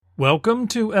Welcome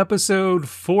to episode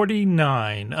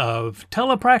 49 of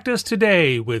Telepractice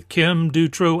Today with Kim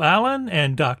Dutro Allen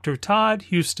and Dr. Todd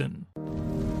Houston.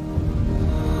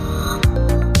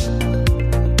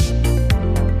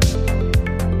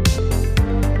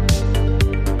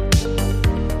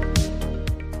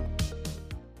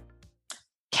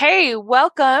 Hey,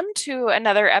 welcome to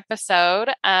another episode.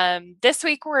 This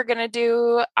week we're going to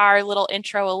do our little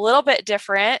intro a little bit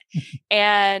different,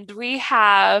 and we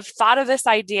have thought of this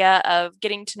idea of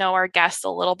getting to know our guests a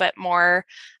little bit more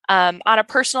on a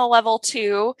personal level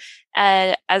too,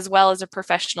 as well as a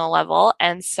professional level.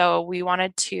 And so we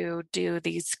wanted to do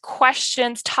these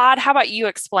questions. Todd, how about you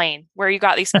explain where you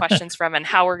got these questions from and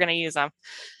how we're going to use them?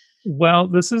 Well,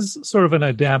 this is sort of an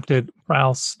adapted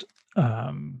Proust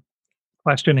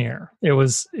questionnaire. It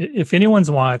was, if anyone's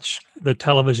watched the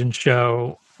television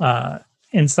show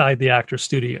Inside the Actor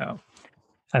Studio,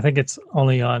 I think it's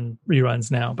only on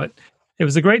reruns now, but it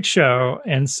was a great show.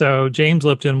 And so James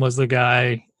Lipton was the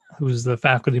guy who was the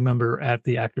faculty member at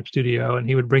the Actor Studio, and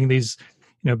he would bring these,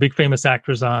 big famous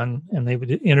actors on, and they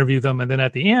would interview them. And then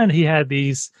at the end, he had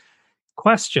these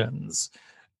questions,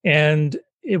 and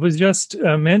it was just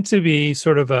meant to be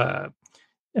sort of a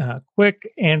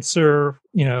quick answer.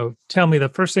 Tell me the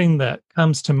first thing that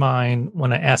comes to mind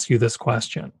when I ask you this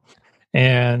question.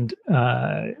 And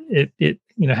it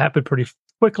happened pretty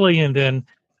quickly. And then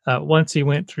once he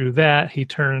went through that, he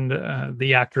turned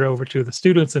the actor over to the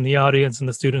students in the audience, and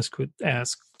the students could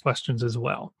ask questions as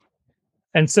well.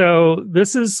 And so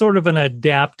this is sort of an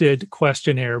adapted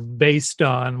questionnaire based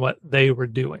on what they were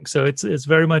doing. So it's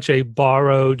very much a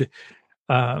borrowed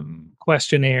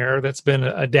questionnaire that's been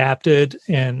adapted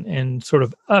and sort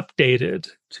of updated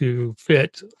to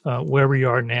fit where we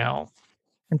are now.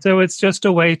 And so it's just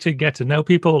a way to get to know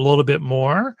people a little bit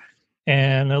more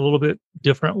and a little bit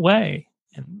different way,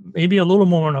 and maybe a little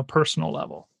more on a personal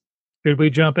level. Should we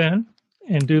jump in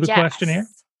and do the questionnaire?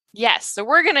 Yes. So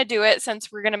we're going to do it since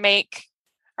we're going to make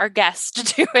our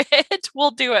guest do it.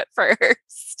 We'll do it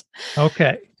first.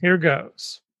 Okay, here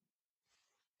goes.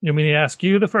 You want me to ask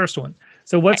you the first one?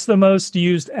 So what's the most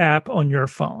used app on your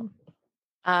phone?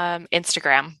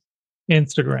 Instagram.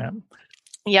 Instagram.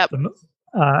 Yep.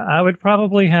 I would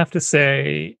probably have to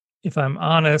say, if I'm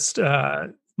honest,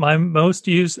 my most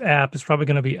used app is probably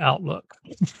going to be Outlook.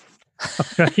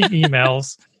 Checking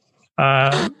emails,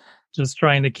 just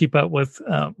trying to keep up with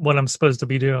what I'm supposed to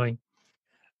be doing.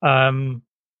 The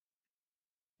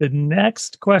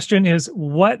next question is,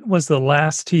 what was the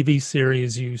last TV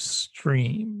series you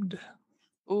streamed?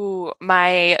 Ooh,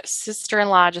 my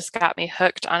sister-in-law just got me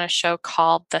hooked on a show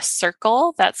called The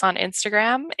Circle that's on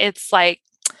Instagram. It's like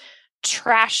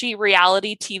trashy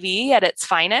reality TV at its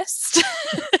finest.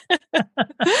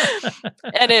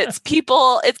 And it's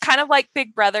kind of like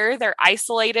Big Brother. They're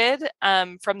isolated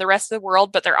from the rest of the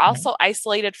world, but they're also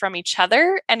isolated from each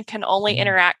other and can only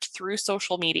interact through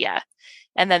social media.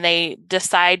 And then they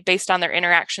decide based on their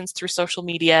interactions through social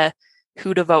media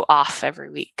who to vote off every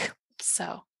week.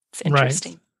 So it's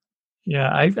interesting. Right.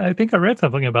 Yeah, I think I read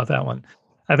something about that one.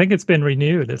 I think it's been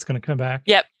renewed. It's going to come back.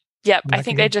 Yep. I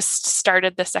think they just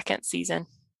started the second season.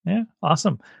 Yeah,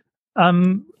 awesome.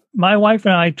 My wife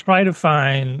and I try to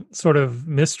find sort of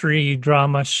mystery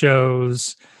drama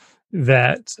shows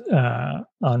that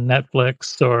on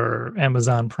Netflix or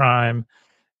Amazon Prime.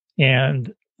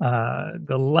 And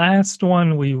the last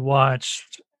one we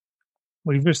watched,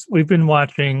 we've been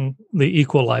watching The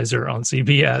Equalizer on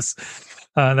CBS.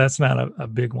 That's not a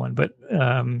big one, but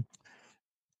on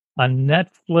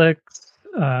Netflix,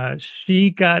 she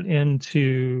got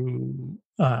into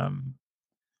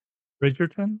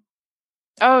Bridgerton.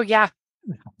 Oh, yeah.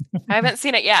 I haven't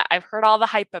seen it yet. I've heard all the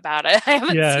hype about it. I haven't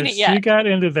seen it yet. She got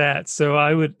into that. So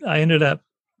I ended up,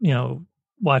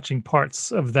 watching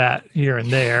parts of that here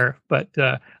and there, but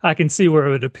I can see where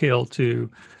it would appeal to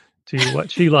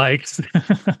what she likes.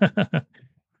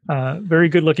 Very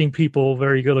good looking people,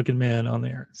 very good looking men on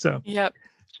there. So yep.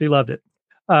 She loved it.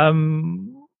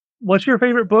 What's your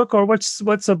favorite book, or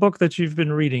what's a book that you've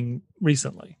been reading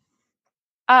recently?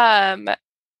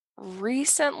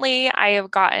 Recently I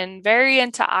have gotten very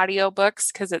into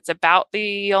audiobooks because it's about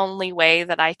the only way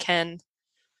that I can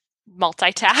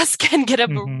multitask and get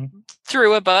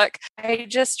through a book. I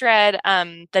just read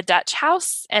The Dutch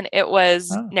House, and it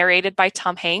was narrated by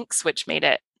Tom Hanks, which made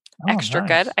it extra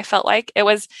good. I felt like it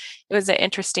was an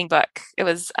interesting book. It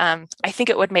was I think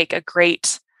it would make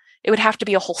it would have to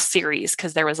be a whole series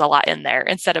because there was a lot in there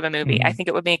instead of a movie. I think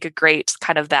it would make a great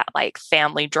kind of that like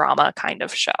family drama kind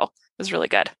of show. It was really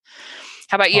good.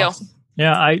 How about you?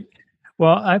 Yeah,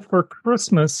 I for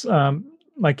Christmas,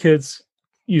 my kids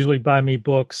usually buy me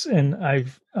books, and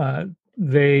I've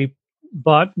they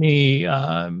bought me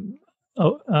President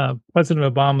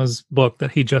Obama's book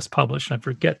that he just published. I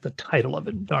forget the title of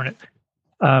it, darn it.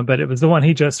 But it was the one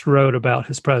he just wrote about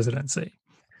his presidency,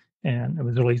 and it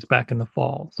was released back in the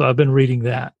fall. So I've been reading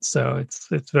that. So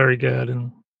it's very good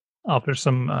and offers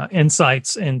some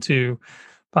insights into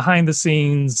behind the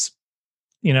scenes,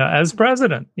 as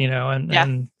president,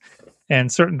 and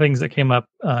certain things that came up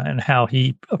and how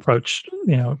he approached,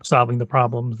 solving the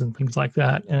problems and things like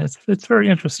that. And it's very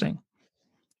interesting.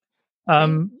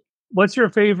 What's your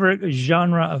favorite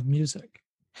genre of music?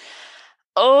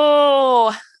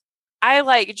 Oh, I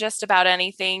like just about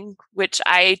anything, which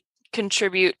I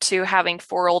contribute to having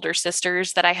 4 older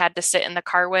sisters that I had to sit in the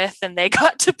car with, and they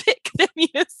got to pick the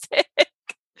music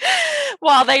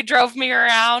while they drove me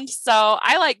around. So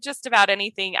I like just about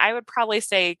anything. I would probably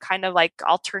say kind of like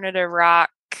alternative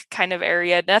rock kind of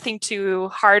area. Nothing too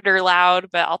hard or loud,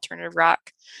 but alternative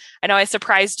rock. I know I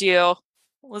surprised you.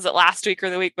 Was it last week or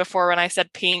the week before when I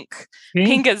said Pink?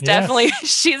 Pink is definitely,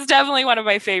 she's definitely one of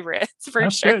my favorites for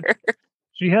That's sure. Good.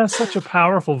 She has such a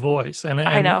powerful voice. And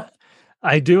I know.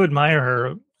 I do admire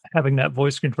her having that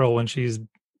voice control when she's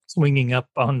swinging up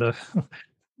on the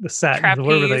satins, trapeze,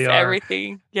 wherever they are.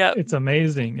 Everything. Yep. It's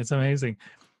amazing. It's amazing.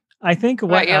 I think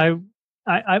I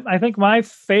think my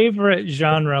favorite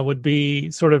genre would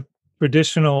be sort of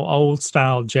traditional old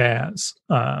style jazz.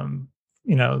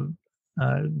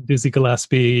 Dizzy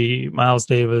Gillespie, Miles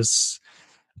Davis,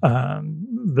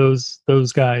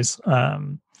 those guys.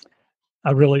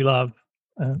 I really love.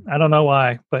 I don't know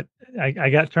why, but I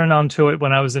got turned on to it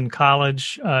when I was in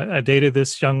college. I dated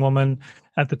this young woman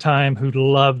at the time who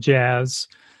loved jazz,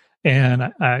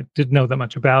 and I didn't know that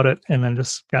much about it, and then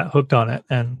just got hooked on it,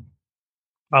 and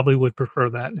probably would prefer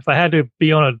that. If I had to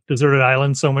be on a deserted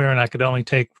island somewhere and I could only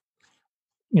take,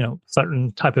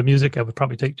 certain type of music, I would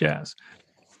probably take jazz.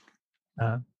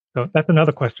 So that's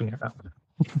another question here.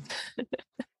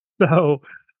 So,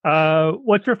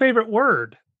 what's your favorite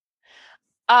word?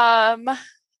 I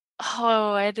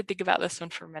had to think about this one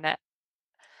for a minute.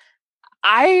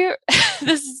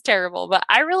 This is terrible, but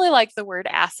I really like the word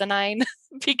asinine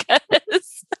because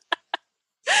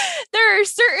there are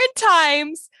certain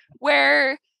times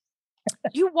where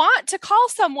you want to call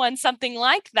someone something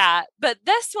like that, but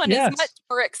this one is much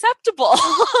more acceptable.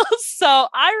 So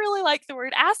I really like the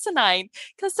word asinine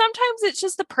because sometimes it's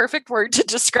just the perfect word to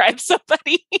describe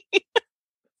somebody.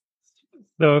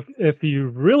 So if you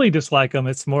really dislike them,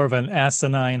 it's more of an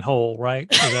asinine hole, right?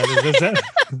 Is that...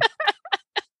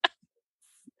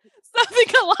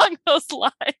 Something along those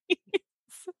lines.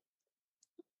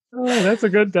 Oh, that's a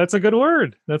good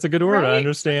word. That's a good word. Right? I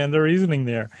understand the reasoning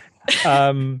there.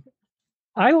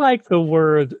 I like the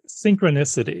word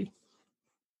synchronicity.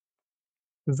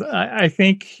 I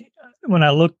think when I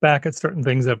look back at certain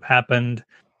things that have happened,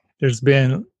 there's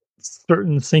been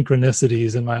certain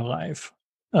synchronicities in my life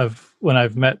of when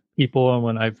I've met people and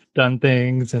when I've done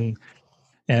things and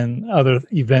other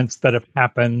events that have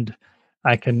happened.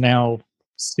 I can now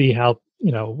see how,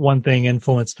 one thing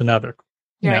influenced another,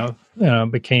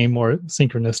 became more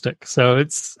synchronistic. So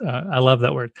it's, I love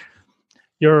that word.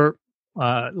 Your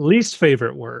least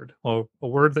favorite word, or a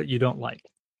word that you don't like?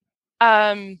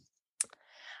 I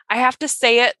have to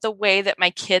say it the way that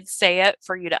my kids say it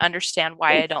for you to understand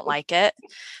why I don't like it,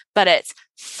 but it's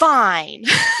fine.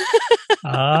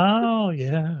 Oh,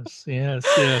 yes.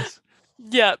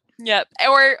 Yep.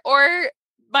 Or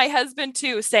my husband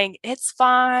too, saying it's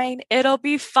fine, it'll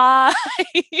be fine.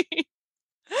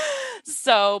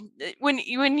 So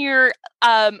when you're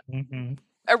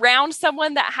around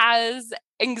someone that has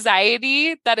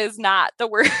anxiety, that is not the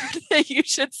word that you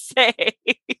should say.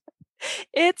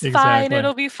 It's fine,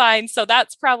 it'll be fine. So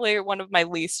that's probably one of my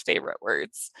least favorite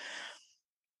words.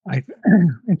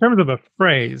 In terms of a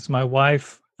phrase, my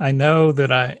wife, I know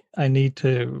that I need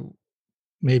to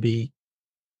maybe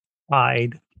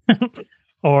hide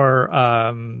or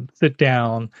sit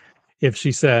down if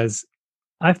she says,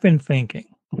 "I've been thinking,"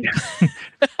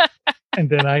 and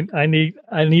then I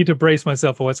need to brace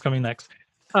myself for what's coming next.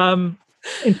 In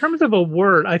terms of a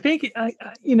word, I think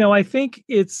I think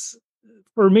it's,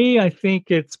 for me, I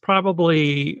think it's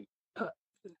probably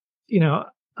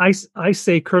I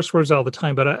say curse words all the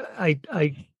time, but I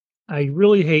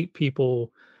really hate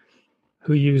people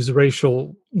who use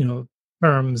racial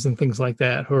terms and things like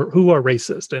that, or who are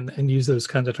racist and use those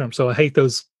kinds of terms. So I hate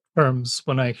those terms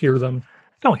when I hear them.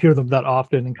 I don't hear them that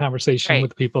often in conversation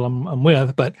with people I'm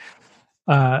with, but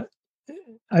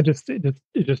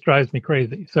it just drives me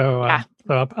crazy. So I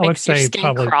would say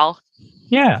probably crawl.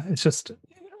 Yeah, it's just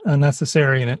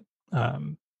unnecessary, and it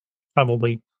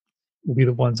probably will be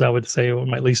the ones I would say are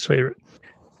my least favorite.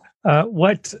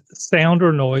 What sound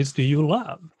or noise do you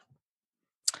love?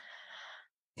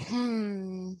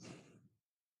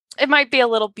 It might be a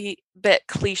little bit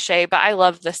cliche, but I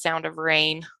love the sound of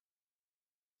rain.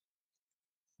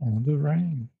 Sound of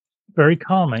rain. Very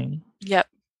calming. Yep.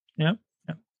 Yep.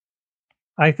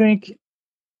 I think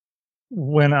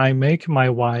when I make my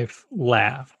wife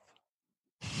laugh,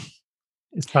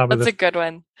 it's probably That's a good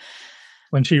one.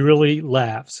 When she really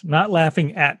laughs, not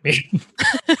laughing at me,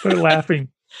 but laughing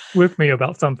with me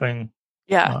about something.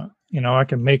 Yeah. I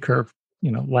can make her,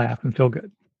 laugh and feel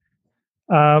good.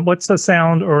 What's the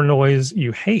sound or noise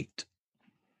you hate?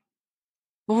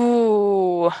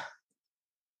 Ooh.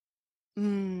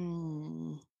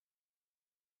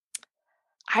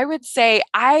 I would say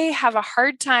I have a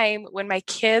hard time when my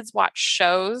kids watch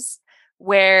shows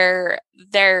where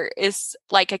there is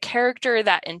like a character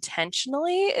that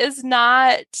intentionally is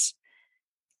not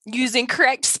using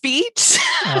correct speech.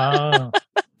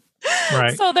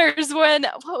 Right. So there's one,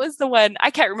 what was the one?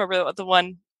 I can't remember what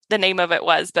the name of it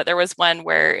was, but there was one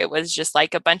where it was just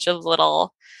like a bunch of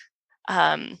little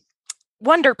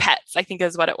Wonder Pets, I think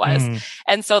is what it was.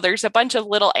 And so there's a bunch of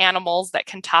little animals that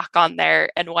can talk on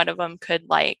there, and one of them could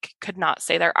not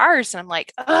say their R's. And I'm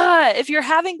like, if you're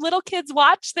having little kids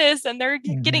watch this and they're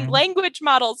getting language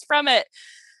models from it,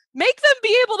 make them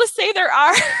be able to say their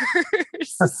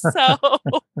R's. So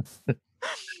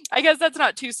I guess that's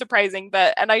not too surprising,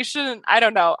 I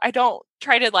don't know. I don't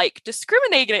try to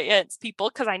discriminate against people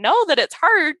because I know that it's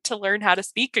hard to learn how to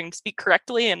speak and speak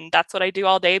correctly. And that's what I do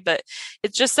all day. But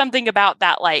it's just something about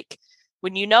that,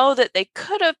 when you know that they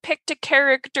could have picked a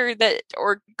character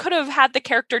or could have had the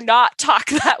character not talk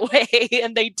that way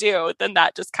and they do, then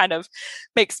that just kind of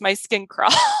makes my skin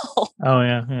crawl. Oh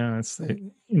yeah. Yeah. It's,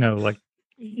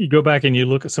 you go back and you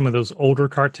look at some of those older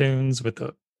cartoons with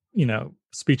the,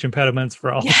 speech impediments for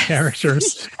all the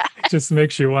characters. It just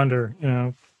makes you wonder,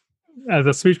 as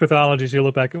a speech pathologist, you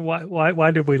look back and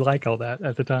why did we like all that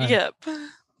at the time? Yep.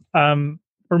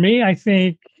 For me, I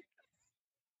think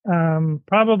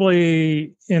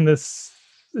probably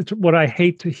what I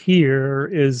hate to hear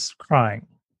is crying.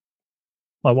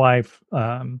 My wife,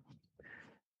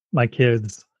 my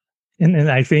kids, and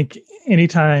I think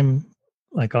anytime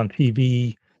like on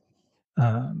TV,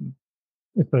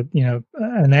 if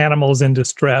an animal's in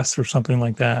distress or something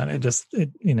like that, it just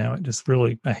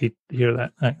really, I hate to hear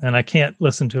that. And I can't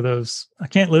listen to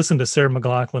Sarah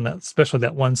McLachlan, especially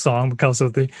that one song, because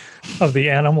of the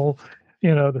animal,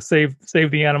 the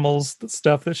save the animals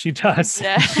stuff that she does.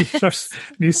 Yeah.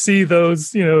 You see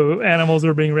those, animals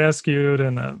are being rescued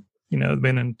and,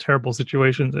 been in terrible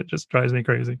situations. It just drives me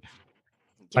crazy.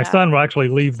 Yeah. My son will actually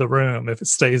leave the room if it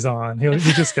stays on. He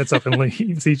just gets up and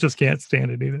leaves. He just can't stand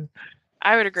it either.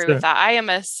 I would agree with that. I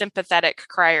am a sympathetic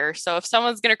crier. So if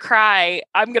someone's going to cry,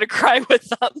 I'm going to cry with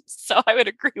them. So I would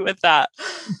agree with that.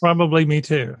 Probably me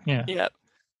too. Yeah. Yep.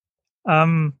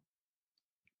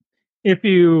 If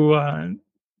you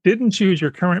didn't choose your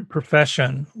current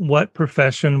profession, what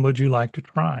profession would you like to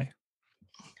try?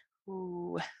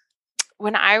 Ooh.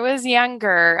 When I was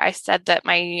younger, I said that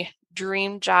my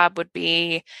dream job would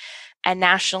be a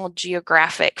National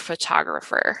Geographic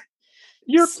photographer.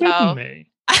 You're kidding me.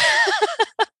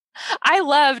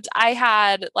 I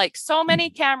had so many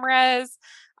cameras.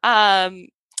 I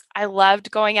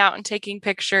loved going out and taking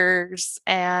pictures.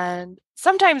 And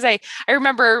sometimes I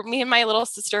remember me and my little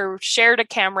sister shared a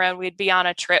camera and we'd be on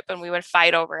a trip and we would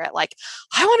fight over it.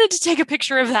 I wanted to take a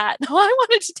picture of that. No, I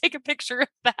wanted to take a picture of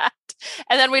that.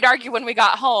 And then we'd argue when we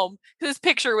got home whose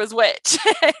picture was which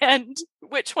and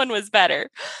which one was better.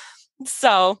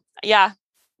 So yeah,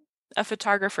 a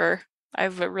photographer.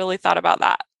 I've really thought about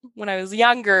that. When I was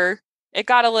younger, it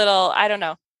got a little, I don't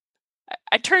know.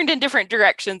 I turned in different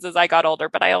directions as I got older,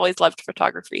 but I always loved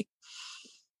photography.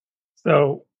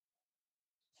 So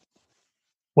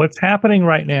what's happening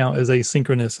right now is a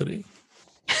synchronicity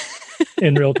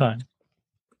in real time.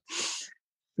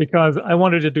 Because I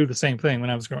wanted to do the same thing when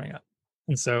I was growing up.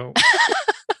 And so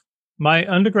my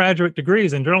undergraduate degree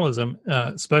is in journalism,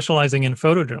 specializing in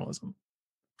photojournalism.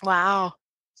 Wow.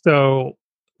 So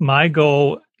my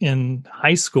goal in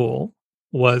high school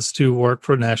was to work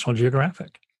for National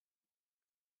Geographic.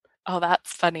 Oh,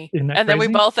 that's funny. Isn't that and crazy? Then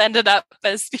we both ended up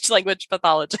as speech language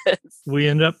pathologists. We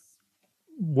ended up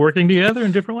working together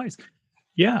in different ways.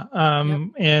 Yeah.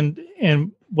 Yep.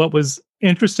 And what was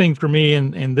interesting for me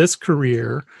in this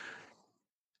career,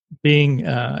 being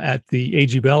at the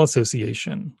A.G. Bell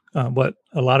Association, what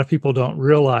a lot of people don't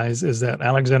realize is that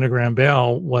Alexander Graham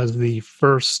Bell was the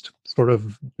first sort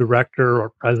of director or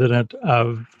president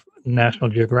of National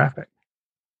Geographic.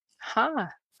 Huh.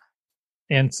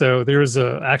 And so there's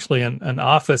actually an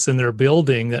office in their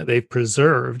building that they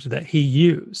preserved that he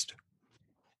used.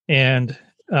 And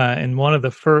in one of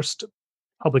the first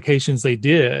publications they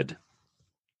did,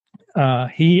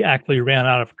 he actually ran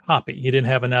out of copy. He didn't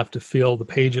have enough to fill the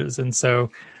pages. And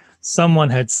so someone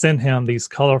had sent him these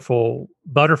colorful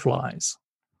butterflies,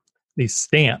 these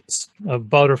stamps of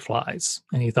butterflies.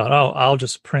 And he thought, oh, I'll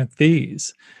just print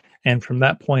these. And from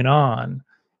that point on,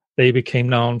 they became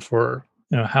known for,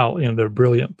 how, their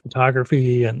brilliant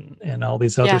photography and all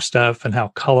these other stuff, and how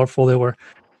colorful they were.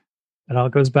 It all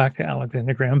goes back to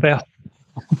Alexander Graham Bell.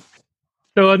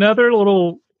 So another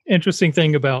little interesting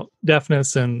thing about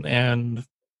deafness and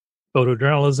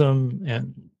photojournalism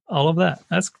and all of that.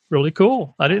 That's really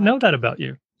cool. I didn't know that about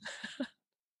you.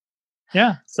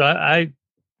 Yeah. So I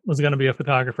was going to be a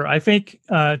photographer. I think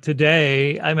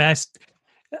today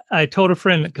I told a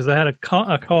friend, because I had a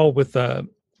call with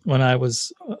when I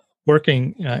was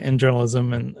working in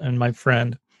journalism, and my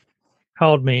friend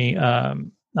called me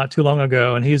not too long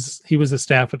ago, and he was a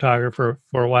staff photographer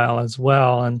for a while as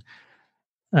well, and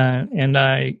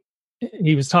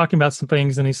he was talking about some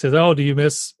things, and he said, "Oh, do you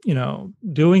miss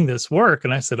doing this work?"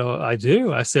 And I said, "Oh, I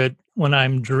do." I said, "When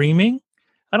I'm dreaming,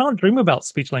 I don't dream about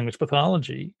speech language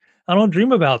pathology. I don't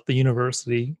dream about the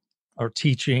university or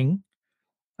teaching.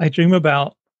 I dream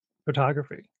about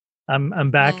photography.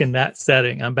 I'm back in that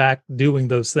setting. I'm back doing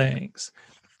those things."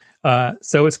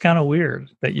 So it's kind of weird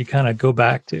that you kind of go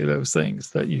back to those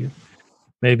things that you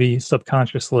maybe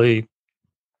subconsciously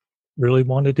really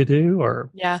wanted to do, or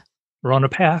were on a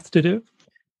path to do.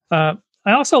 I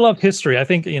also love history. I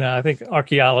think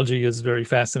archaeology is very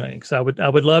fascinating. So I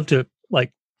would love to,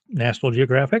 like National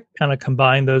Geographic, kind of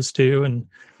combine those two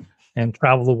and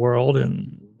travel the world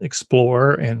and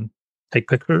explore and take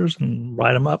pictures and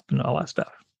write them up and all that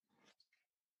stuff.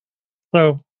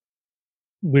 So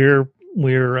we're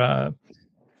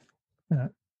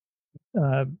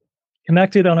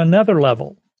connected on another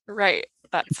level. Right.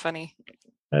 That's funny.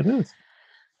 That is.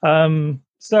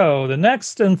 So the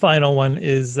next and final one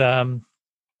is,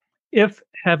 if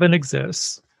heaven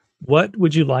exists, what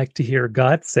would you like to hear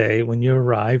God say when you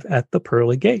arrive at the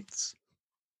pearly gates?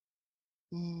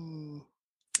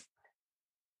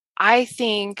 I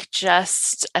think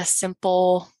just a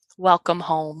simple welcome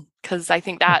home, because I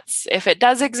think that's, if it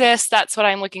does exist, that's what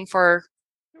I'm looking forward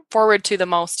to the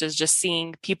most, is just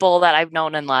seeing people that I've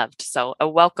known and loved. So a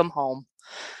welcome home.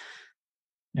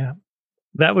 Yeah,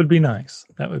 that would be nice.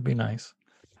 That would be nice.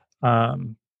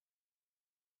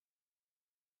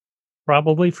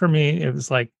 Probably for me, it was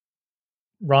like,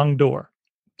 wrong door.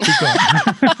 Keep going.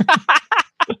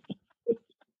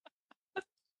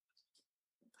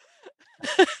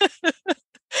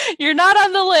 You're not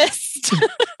on the list.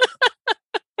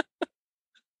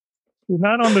 You're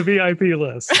not on the VIP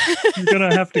list. You're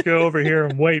gonna have to go over here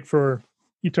and wait for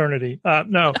eternity.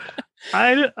 No,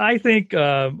 I think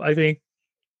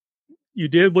you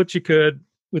did what you could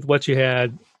with what you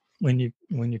had when you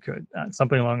could,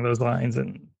 something along those lines.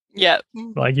 And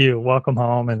like you, welcome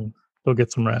home and go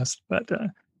get some rest. But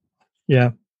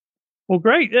yeah, well,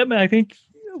 great. I mean, I think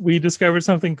we discovered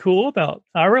something cool about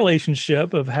our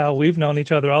relationship, of how we've known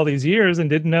each other all these years,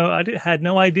 and had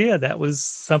no idea that was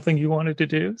something you wanted to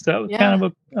do. So it was kind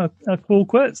of a cool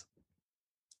quiz.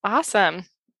 Awesome.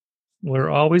 We're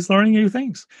always learning new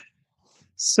things.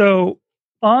 So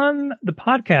on the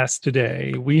podcast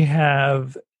today, we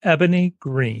have Ebony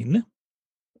Green.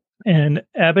 And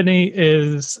Ebony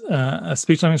is a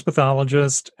speech language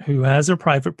pathologist who has a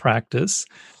private practice,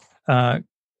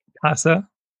 CASA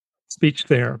Speech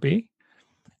Therapy.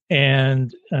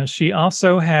 And she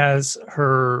also has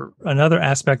another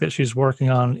aspect that she's working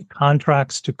on,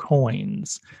 Contracts to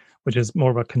Coins, which is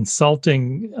more of a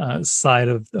consulting side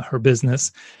of her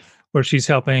business, where she's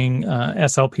helping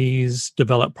SLPs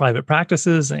develop private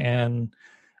practices and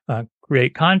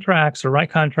create contracts or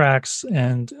write contracts.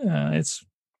 And it's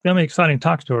really exciting to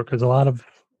talk to her, because a lot of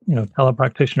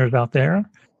telepractitioners out there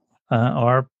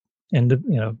are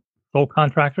sole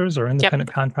contractors or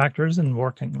independent contractors, and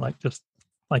working just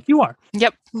like you are.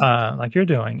 Like you're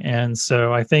doing. And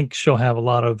so I think she'll have a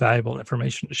lot of valuable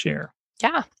information to share.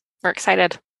 Yeah, we're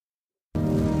excited.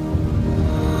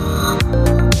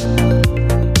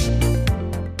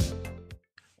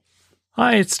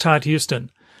 Hi, it's Todd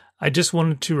Houston. I just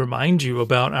wanted to remind you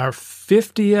about our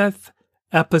 50th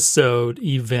episode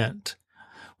event,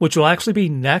 which will actually be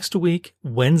next week,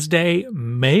 Wednesday,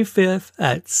 May 5th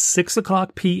at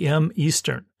 6:00 p.m.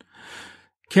 Eastern.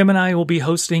 Kim and I will be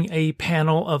hosting a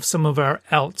panel of some of our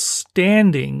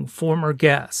outstanding former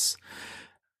guests: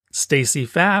 Stacy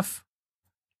Pfaff,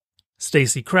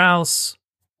 Stacy Krause,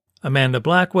 Amanda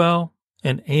Blackwell,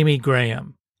 and Amy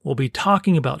Graham will be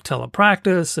talking about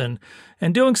telepractice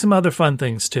and doing some other fun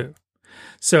things too.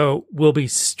 So we'll be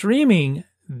streaming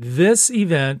this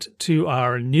event to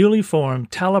our newly formed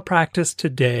Telepractice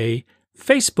Today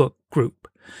Facebook group.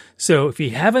 So if you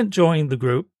haven't joined the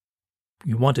group,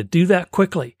 you want to do that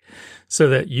quickly so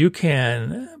that you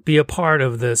can be a part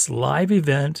of this live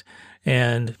event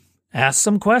and ask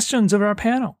some questions of our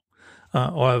panel,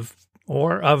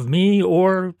 or of me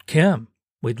or Kim.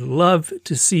 We'd love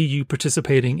to see you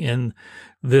participating in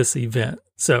this event.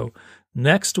 So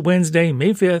next Wednesday,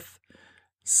 May 5th,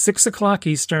 6 o'clock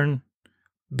Eastern,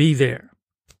 be there.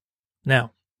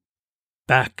 Now,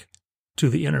 back to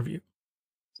the interview.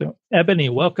 So, Ebony,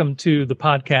 welcome to the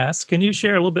podcast. Can you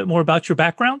share a little bit more about your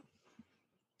background?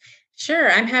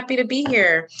 Sure, I'm happy to be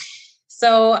here.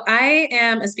 So I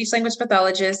am a speech language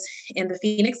pathologist in the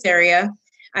Phoenix area.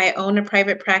 I own a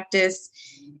private practice,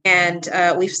 and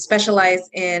we specialize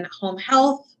in home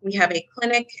health. We have a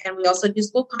clinic, and we also do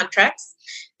school contracts.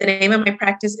 The name of my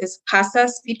practice is Casa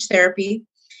Speech Therapy,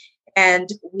 and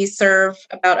we serve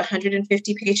about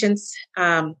 150 patients,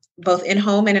 both in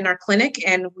home and in our clinic,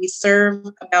 and we serve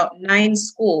about 9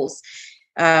 schools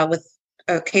with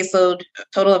a caseload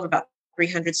total of about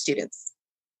 300 students.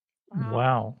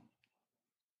 Wow.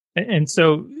 And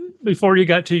so before you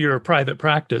got to your private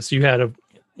practice, you had a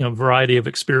variety of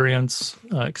experiences.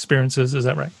 Is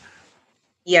that right?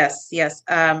 Yes.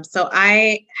 So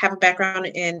I have a background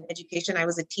in education. I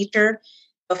was a teacher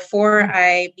before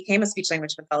I became a speech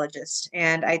language pathologist,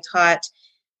 and I taught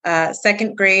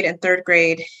 2nd grade and 3rd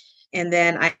grade. And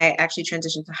then I actually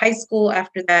transitioned to high school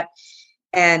after that.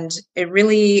 And it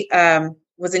really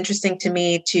was interesting to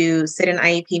me to sit in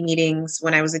IEP meetings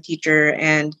when I was a teacher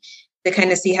and to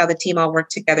kind of see how the team all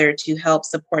worked together to help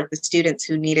support the students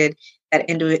who needed that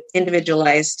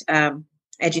individualized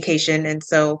education. And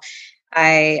so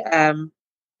I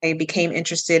became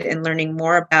interested in learning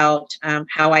more about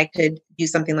how I could do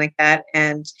something like that.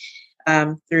 And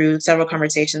through several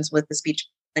conversations with the speech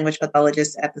language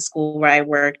pathologist at the school where I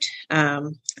worked,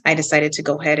 I decided to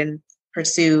go ahead and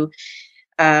pursue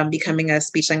becoming a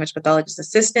speech language pathologist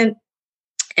assistant.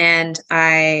 And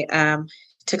I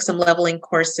took some leveling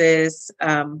courses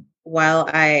while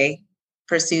I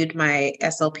pursued my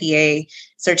SLPA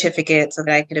certificate so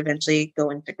that I could eventually go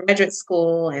into graduate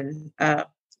school, and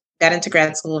got into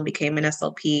grad school and became an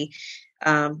SLP.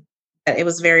 It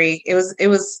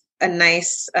was a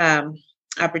nice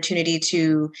opportunity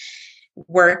to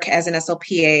work as an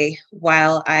SLPA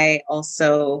while I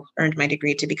also earned my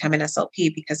degree to become an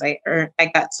SLP, because I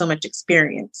got so much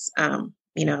experience, and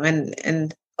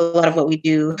a lot of what we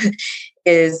do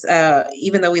is,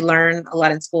 even though we learn a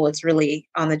lot in school, it's really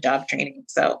on the job training.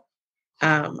 So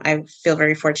I feel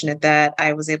very fortunate that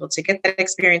I was able to get that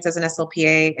experience as an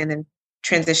SLPA and then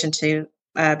transition to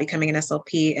becoming an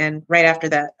SLP. And right after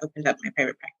that, opened up my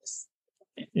private practice.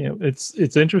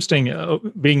 It's interesting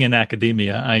being in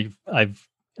academia. I've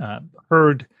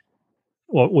heard.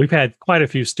 Well, we've had quite a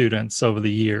few students over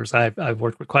the years. I've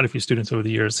worked with quite a few students over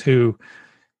the years who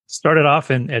started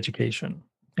off in education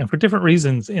and for different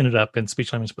reasons ended up in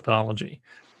speech language pathology.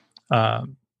 I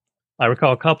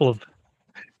recall a couple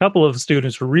of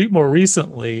students more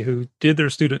recently who did their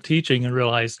student teaching and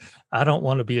realized, I don't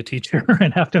want to be a teacher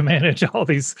and have to manage all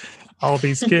these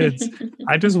kids.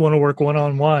 I just want to work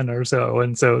one-on-one or so.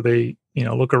 And so they,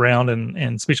 look around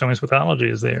and speech language pathology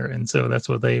is there. And so that's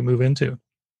what they move into.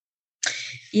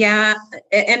 Yeah.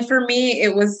 And for me,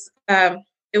 it was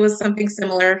something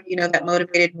similar, that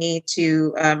motivated me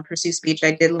to pursue speech.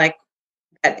 I did like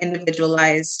that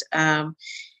individualized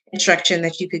instruction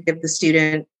that you could give the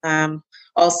student.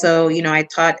 Also, I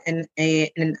taught in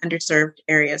an underserved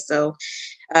area. So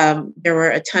there were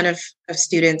a ton of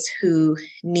students who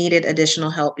needed additional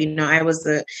help. I was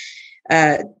a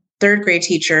 3rd grade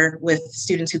teacher with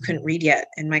students who couldn't read yet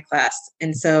in my class.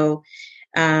 And so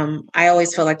I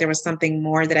always felt like there was something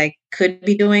more that I could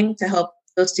be doing to help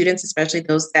those students, especially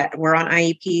those that were on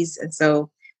IEPs. And so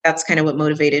that's kind of what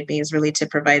motivated me, is really to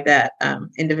provide that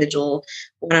individual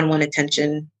one-on-one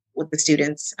attention with the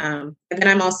students. And then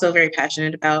I'm also very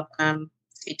passionate about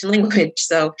speech and language.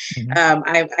 So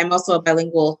I'm also a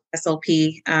bilingual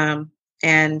SLP,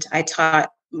 and I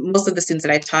taught, most of the students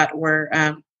that I taught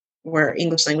were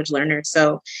English language learners.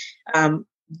 So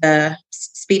the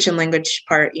speech and language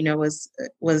part,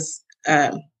 was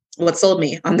what sold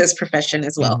me on this profession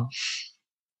as well.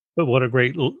 But what a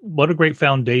great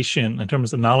foundation in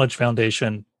terms of knowledge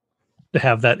foundation to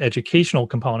have that educational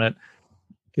component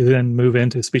to then move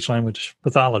into speech language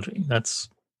pathology. That's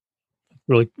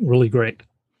really, really great.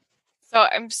 So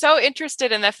I'm so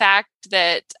interested in the fact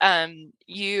that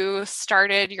you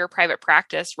started your private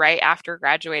practice right after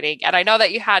graduating. And I know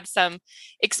that you had some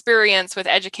experience with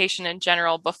education in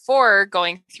general before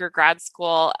going through grad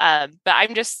school. But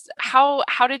I'm just, how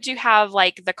did you have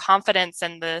like the confidence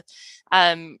and the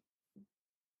um,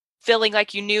 feeling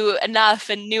like you knew enough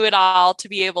and knew it all to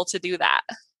be able to do that?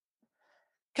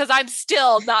 Because I'm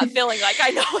still not feeling like I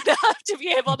know enough to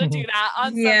be able to do that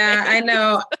on Yeah, Sundays. I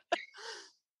know.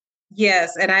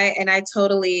 Yes, and I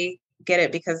totally get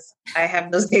it because I have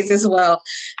those days as well.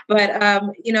 But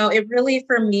it really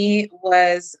for me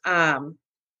was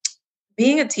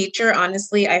being a teacher.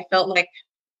 Honestly, I felt like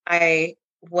I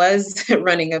was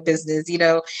running a business.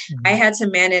 I had to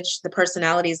manage the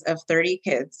personalities of 30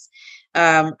 kids.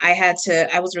 I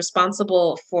was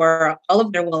responsible for all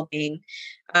of their well-being.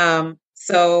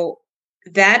 So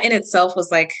that in itself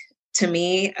was like, to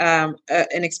me,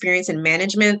 an experience in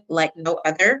management like no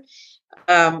other.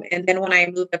 And then when I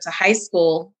moved up to high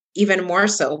school, even more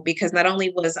so, because not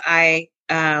only was I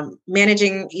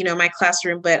managing, my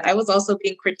classroom, but I was also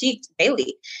being critiqued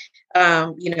daily.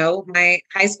 My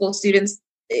high school students,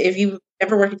 if you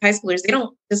ever work with high schoolers, they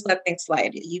don't just let things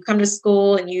slide. You come to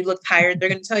school and you look tired, they're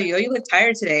going to tell you, oh, you look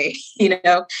tired today,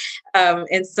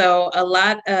 And so a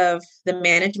lot of the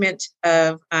management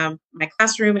of my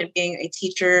classroom and being a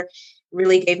teacher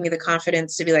really gave me the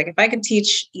confidence to be like, if I can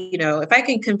teach, if I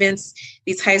can convince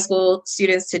these high school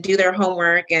students to do their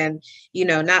homework and,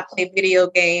 not play video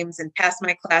games and pass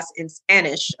my class in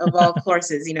Spanish of all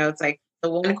courses, it's like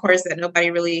the one course that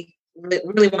nobody really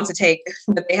wants to take,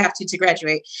 but they have to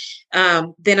graduate.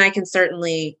 Then I can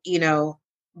certainly,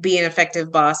 be an effective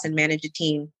boss and manage a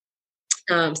team.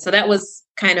 So that was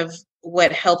kind of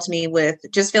what helped me with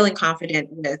just feeling confident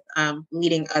with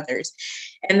leading others.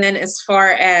 And then as far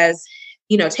as,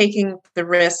 taking the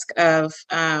risk of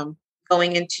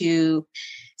going into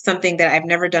something that I've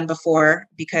never done before,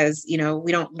 because,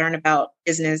 we don't learn about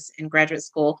business in graduate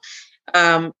school.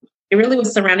 It really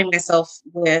was surrounding myself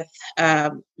with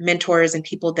mentors and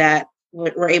people that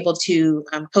were able to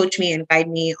coach me and guide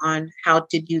me on how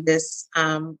to do this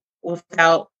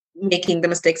without making the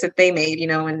mistakes that they made,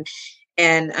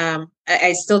 and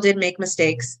I still did make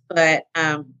mistakes, but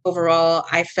overall,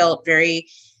 I felt very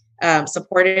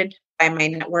supported by my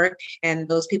network. And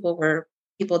those people were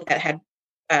people that had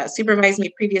supervised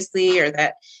me previously or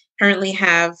that currently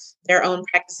have their own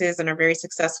practices and are very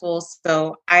successful.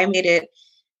 So I made it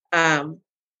I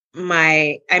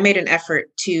made an effort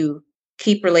to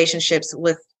keep relationships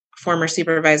with former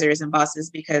supervisors and bosses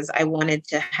because I wanted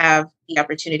to have the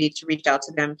opportunity to reach out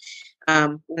to them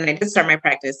when I did start my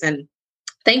practice. And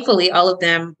thankfully, all of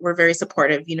them were very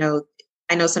supportive.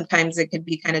 I know sometimes it could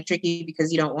be kind of tricky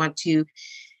because you don't want to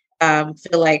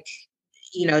feel like,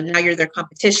 now you're their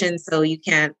competition, so you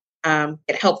can't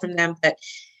get help from them. But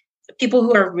people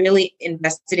who are really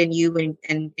invested in you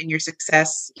and in your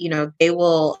success, they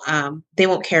won't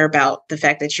care about the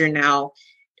fact that you're now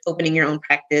opening your own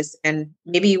practice and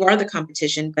maybe you are the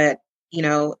competition, but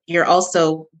you're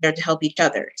also there to help each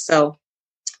other. So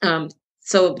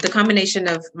the combination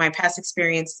of my past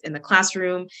experience in the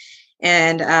classroom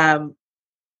and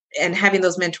having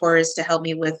those mentors to help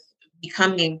me with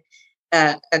becoming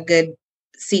a good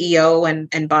CEO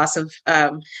and boss of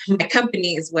my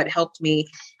company is what helped me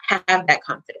have that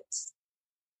confidence.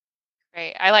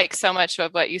 Right. I like so much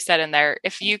of what you said in there.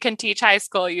 If you can teach high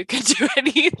school, you can do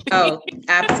anything. Oh,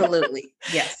 absolutely.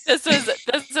 Yes. This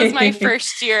is my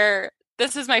first year.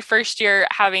 This is my first year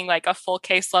having like a full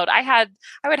caseload. I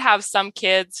would have some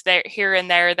kids there here and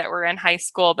there that were in high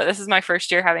school, but this is my first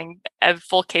year having a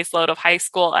full caseload of high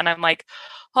school. And I'm like,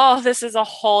 oh, this is a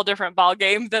whole different ball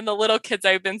game than the little kids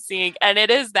I've been seeing. And it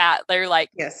is that they're like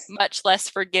much less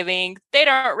forgiving. They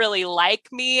don't really like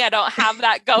me. I don't have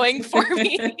that going for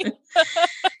me.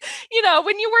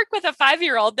 When you work with a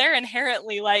 5-year-old, they're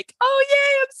inherently like, oh,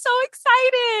 yay, I'm so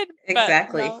excited.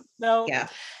 Exactly. But no. Yeah.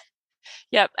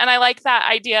 Yep. And I like that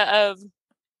idea of,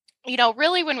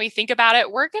 really when we think about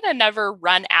it, we're going to never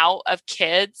run out of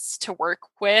kids to work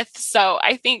with. So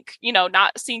I think,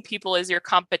 not seeing people as your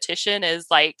competition is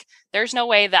like, there's no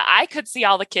way that I could see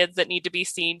all the kids that need to be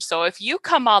seen. So if you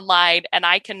come online and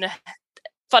I can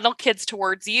funnel kids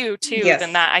towards you too,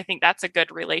 then I think that's a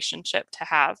good relationship to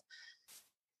have.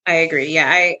 I agree.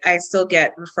 Yeah. I still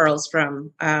get referrals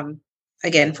from,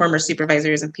 again, former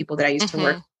supervisors and people that I used to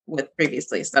work with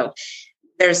previously. So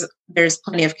there's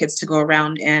plenty of kids to go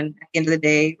around, and at the end of the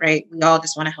day, right, we all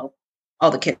just want to help all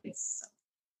the kids. So,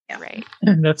 yeah. Right.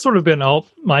 And that's sort of been all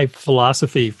my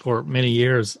philosophy for many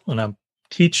years when I'm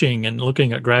teaching and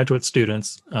looking at graduate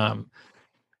students.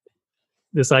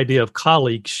 This idea of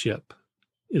colleagueship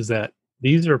is that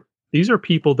these are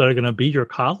people that are going to be your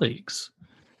colleagues,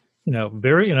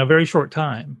 very in a very short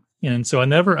time. And so I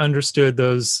never understood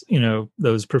those,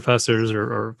 those professors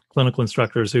or clinical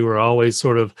instructors who are always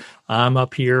sort of, I'm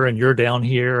up here and you're down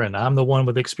here, and I'm the one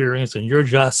with experience and you're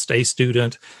just a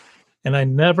student. And I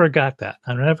never got that.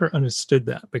 I never understood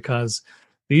that, because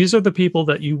these are the people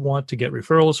that you want to get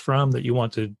referrals from, that you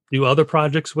want to do other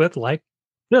projects with, like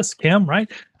this, Kim, right?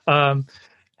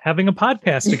 Having a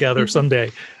podcast together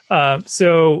someday.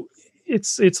 So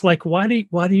it's like, why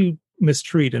do you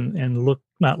mistreat and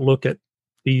not look at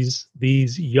these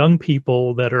young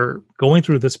people that are going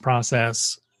through this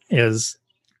process as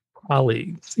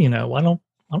colleagues? Why don't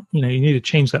you need to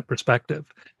change that perspective.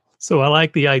 So I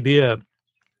like the idea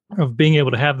of being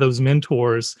able to have those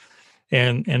mentors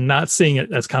and not seeing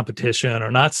it as competition,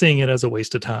 or not seeing it as a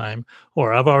waste of time,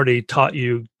 or I've already taught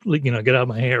you, get out of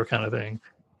my hair kind of thing,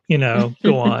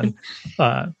 go on.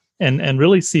 And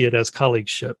really see it as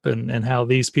colleagueship, and how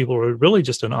these people are really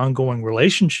just an ongoing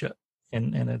relationship.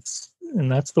 And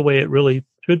that's the way it really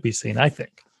should be seen, I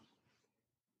think.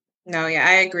 No, yeah,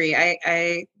 I agree.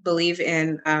 I believe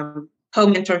in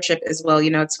co-mentorship as well.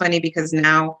 It's funny because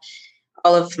now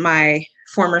all of my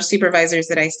former supervisors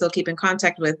that I still keep in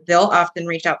contact with, they'll often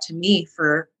reach out to me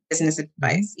for business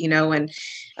advice, and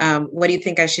what do you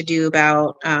think I should do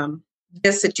about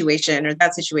this situation or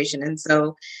that situation? And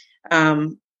so,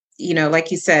 like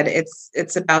you said,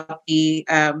 it's about the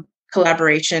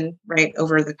collaboration, right,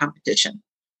 over the competition.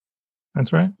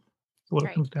 That's right. That's what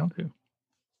it comes down to.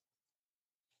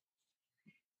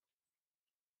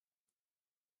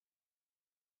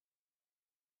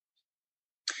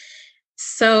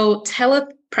 So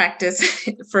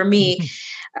telepractice for me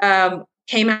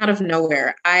came out of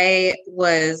nowhere. I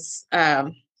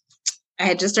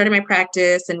had just started my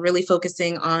practice and really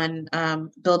focusing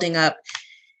on building up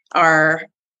our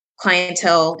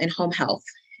clientele in home health.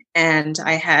 And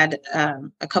I had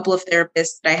a couple of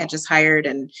therapists that I had just hired,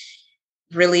 and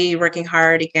really working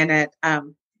hard again at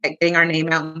getting our name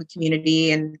out in the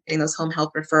community and getting those home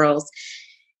health referrals.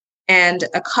 And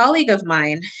a colleague of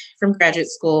mine from graduate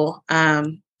school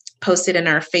posted in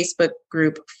our Facebook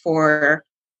group for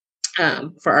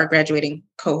our graduating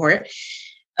cohort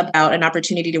about an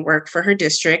opportunity to work for her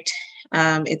district.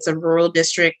 It's a rural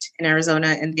district in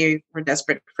Arizona, and they were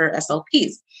desperate for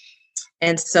SLPs.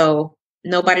 And so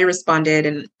nobody responded.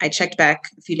 And I checked back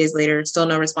a few days later, still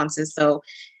no responses. So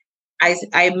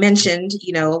I mentioned,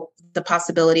 the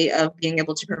possibility of being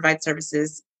able to provide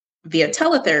services via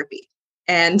teletherapy.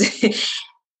 And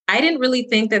I didn't really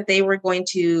think that they were going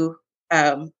to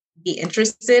be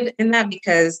interested in that,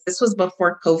 because this was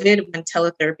before COVID, when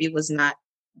teletherapy was not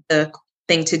the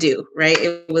thing to do, right?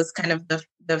 It was kind of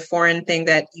the foreign thing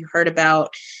that you heard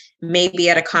about maybe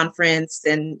at a conference,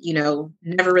 and,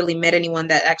 never really met anyone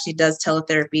that actually does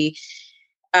teletherapy.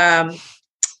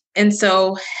 And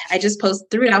so I just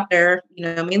threw it out there,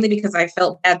 mainly because I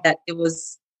felt bad that it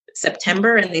was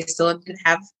September and they still didn't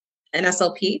have an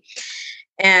SLP.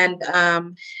 And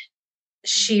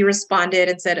she responded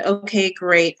and said, okay,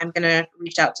 great. I'm going to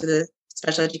reach out to the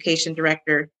special education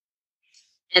director.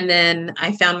 And then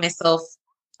I found myself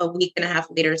a week and a half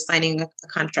later signing a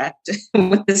contract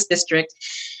with this district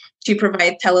to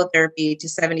provide teletherapy to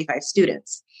 75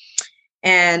 students.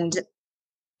 And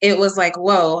it was like,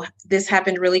 whoa, this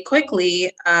happened really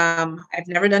quickly. I've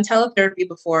never done teletherapy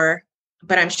before,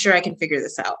 but I'm sure I can figure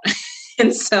this out.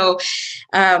 And so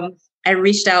I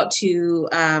reached out to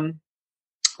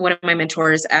one of my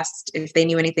mentors, asked if they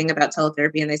knew anything about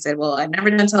teletherapy. And they said, well, I've never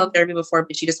done teletherapy before,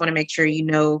 but you just want to make sure you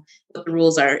know what the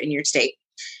rules are in your state.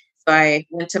 So I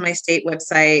went to my state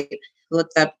website,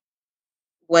 looked up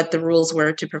what the rules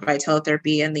were to provide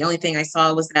teletherapy. And the only thing I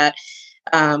saw was that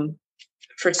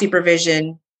for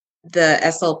supervision, the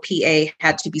SLPA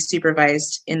had to be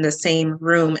supervised in the same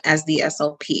room as the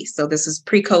SLP. So this is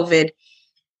pre-COVID.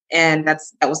 And that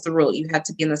was the rule. You had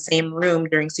to be in the same room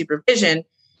during supervision,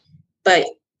 but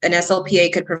an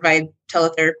SLPA could provide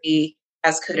teletherapy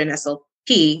as could an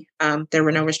SLP. There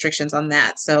were no restrictions on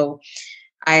that. So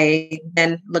I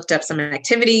then looked up some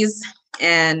activities,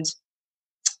 and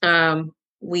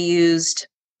we used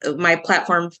my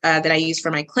platform that I use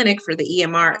for my clinic for the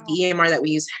EMR. The EMR that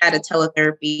we used had a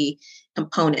teletherapy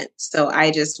component. So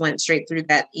I just went straight through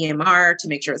that EMR to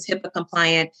make sure it's HIPAA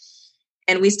compliant.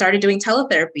 And we started doing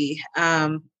teletherapy.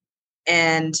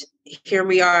 And here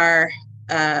we are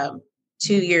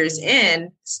 2 years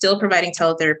in, still providing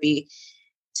teletherapy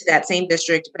to that same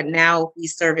district, but now we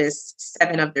service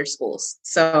 7 of their schools.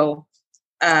 So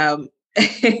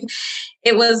it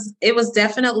was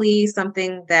definitely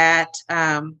something that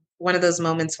one of those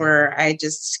moments where I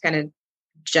just kind of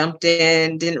jumped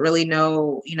in, didn't really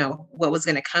know, what was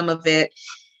going to come of it.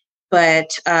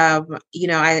 But,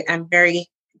 I'm very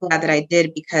glad that I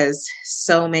did, because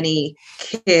so many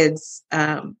kids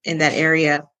in that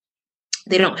area,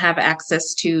 they didn't have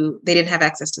access to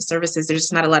services. There's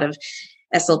just not a lot of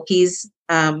SLPs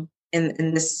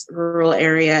in this rural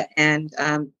area, and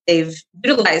they've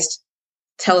utilized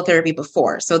teletherapy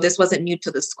before. So this wasn't new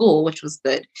to the school, which was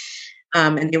good.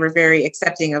 And they were very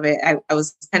accepting of it. I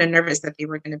was kind of nervous that they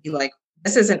were going to be like,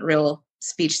 this isn't real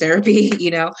speech therapy,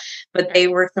 but they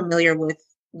were familiar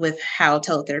with how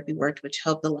teletherapy worked, which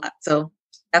helped a lot. So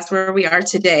that's where we are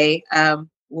today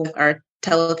with our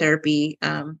teletherapy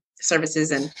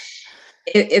services. And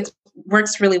it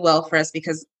works really well for us,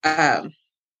 because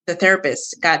the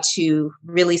therapist got to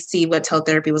really see what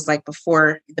teletherapy was like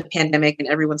before the pandemic, and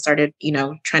everyone started,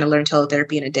 trying to learn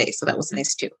teletherapy in a day. So that was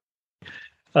nice too.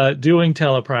 Doing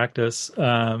telepractice,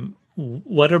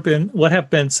 what have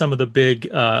been some of the big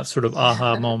sort of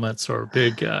aha moments or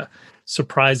big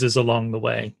surprises along the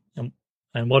way,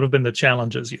 and what have been the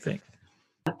challenges, you think?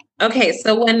 Okay,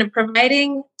 so when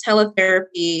providing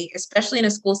teletherapy, especially in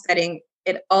a school setting,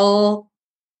 it all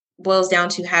boils down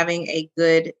to having a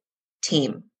good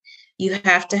team. You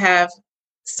have to have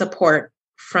support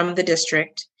from the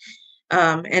district,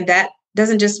 and that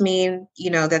doesn't just mean,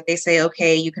 that they say,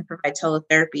 okay, you can provide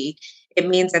teletherapy. It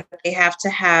means that they have to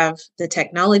have the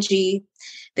technology,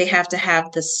 they have to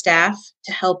have the staff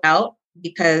to help out,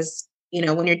 because,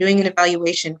 when you're doing an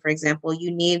evaluation, for example,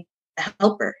 you need a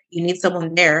helper. You need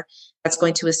someone there that's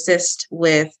going to assist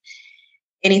with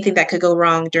anything that could go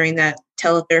wrong during that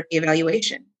teletherapy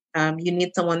evaluation. You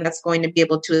need someone that's going to be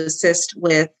able to assist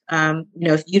with,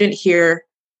 if you didn't hear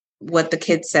what the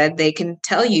kid said, they can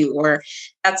tell you, or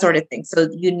that sort of thing. So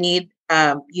you need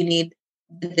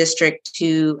the district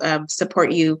to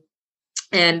support you.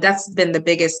 And that's been the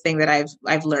biggest thing that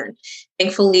I've learned.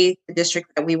 Thankfully, the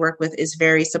district that we work with is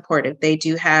very supportive. They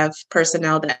do have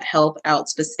personnel that help out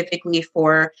specifically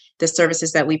for the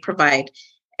services that we provide.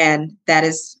 And that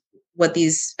is what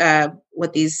these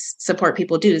support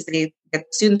people do, is they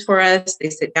get students for us, they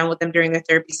sit down with them during their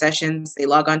therapy sessions, they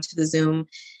log on to the Zoom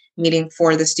meeting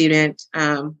for the student,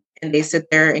 and they sit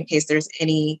there in case there's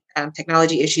any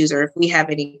technology issues, or if we have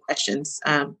any questions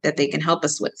that they can help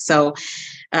us with. So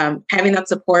having that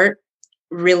support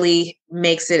really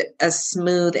makes it a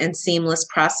smooth and seamless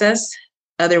process.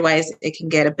 Otherwise, it can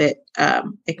get a bit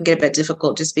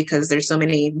difficult, just because there's so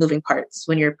many moving parts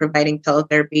when you're providing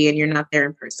teletherapy and you're not there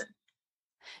in person.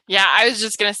 Yeah, I was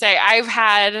just going to say,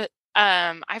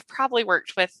 I've probably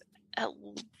worked with at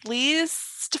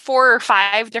least 4 or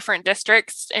 5 different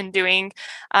districts in doing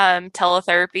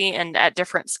teletherapy, and at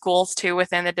different schools too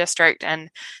within the district. And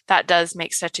that does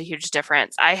make such a huge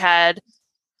difference. I had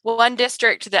one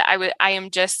district that I am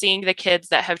just seeing the kids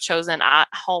that have chosen at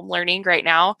home learning right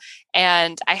now.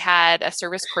 And I had a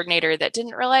service coordinator that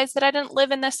didn't realize that I didn't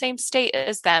live in the same state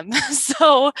as them.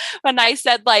 So when I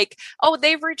said oh,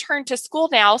 they've returned to school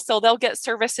now, so they'll get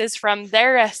services from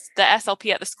the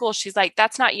SLP at the school, she's like,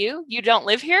 that's not you? You don't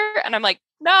live here? And I'm like,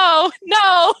 no.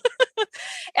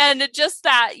 And just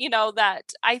that,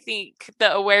 that I think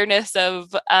the awareness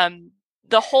of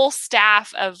the whole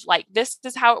staff of this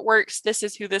is how it works. This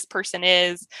is who this person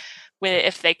is.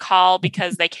 If they call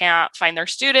because they can't find their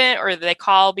student, or they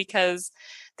call because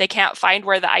they can't find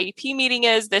where the IEP meeting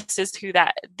is, this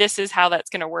is how that's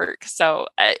going to work. So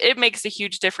it makes a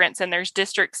huge difference. And there's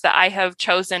districts that I have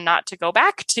chosen not to go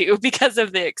back to because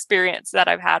of the experience that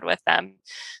I've had with them.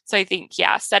 So I think,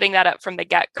 setting that up from the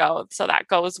get-go so that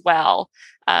goes well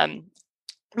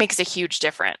makes a huge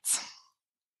difference.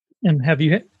 And have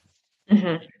you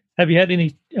had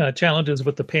any challenges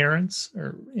with the parents,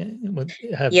 or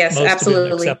have yes, most absolutely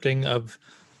been accepting of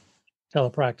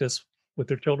telepractice with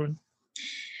their children?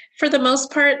 For the most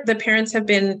part, the parents have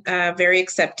been very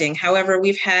accepting. However,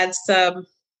 we've had some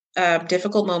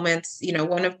difficult moments.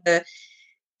 One of the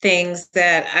things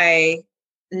that I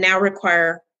now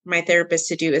require my therapist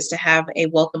to do is to have a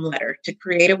welcome letter, to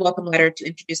create a welcome letter to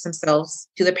introduce themselves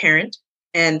to the parent,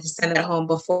 and to send that home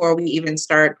before we even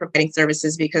start providing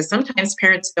services, because sometimes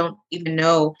parents don't even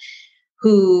know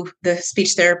who the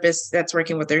speech therapist that's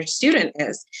working with their student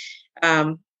is.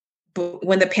 But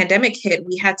when the pandemic hit,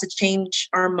 we had to change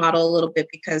our model a little bit,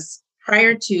 because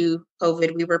prior to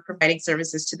COVID, we were providing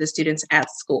services to the students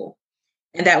at school.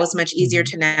 And that was much easier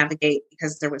to navigate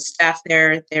because there was staff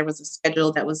there. There was a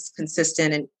schedule that was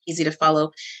consistent and easy to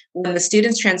follow. When the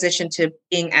students transitioned to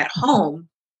being at home,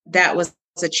 that was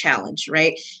a challenge,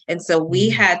 right? And so we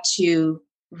had to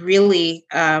really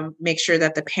make sure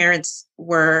that the parents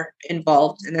were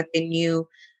involved and that they knew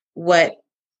what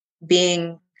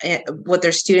being what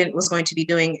their student was going to be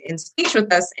doing in speech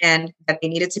with us, and that they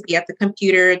needed to be at the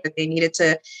computer, that they needed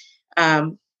to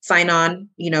sign on,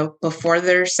 before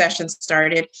their session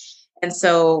started. And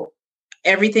so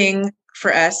everything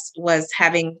for us was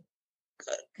having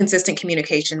consistent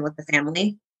communication with the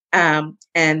family,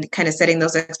 and kind of setting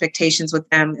those expectations with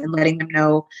them and letting them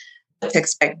know what to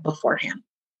expect beforehand.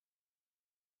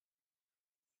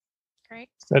 Great.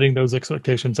 Setting those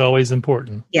expectations always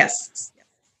important. Yes.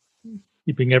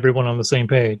 Keeping everyone on the same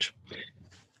page.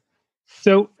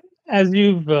 So as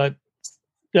you've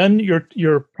done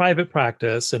your private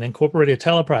practice and incorporated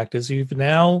telepractice, you've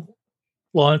now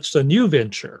launched a new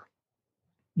venture,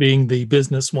 being the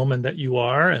businesswoman that you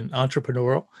are, and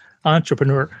entrepreneur,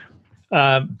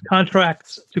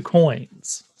 Contracts to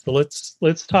Coins. So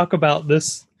let's talk about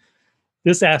this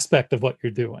aspect of what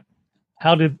you're doing.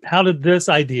 How did this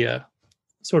idea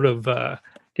sort of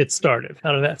get started?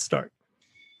 How did that start?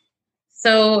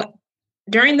 So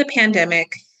during the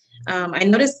pandemic, I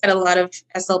noticed that a lot of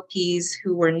SLPs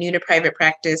who were new to private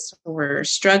practice were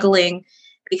struggling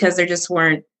because there just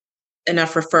weren't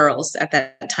enough referrals at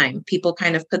that time. People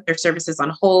kind of put their services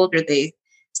on hold, or they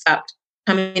stopped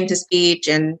coming to speech,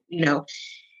 and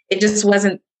it just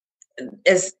wasn't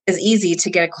as easy to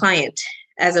get a client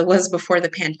as it was before the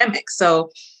pandemic. So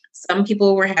some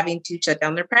people were having to shut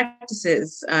down their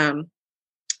practices.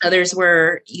 Others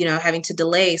were, having to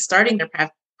delay starting their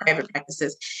private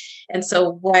practices. And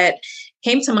so what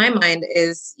came to my mind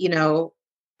is,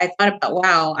 I thought about,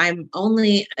 wow, I'm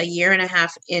only a year and a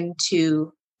half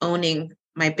into owning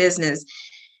my business,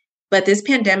 but this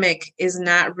pandemic is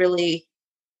not really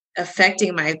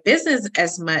affecting my business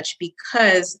as much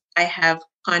because I have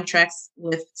contracts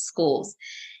with schools.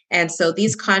 And so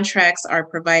these contracts are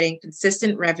providing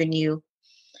consistent revenue.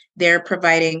 They're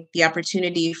providing the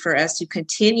opportunity for us to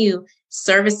continue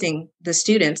servicing the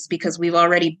students because we've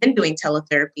already been doing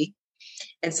teletherapy.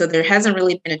 And so there hasn't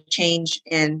really been a change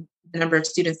in the number of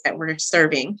students that we're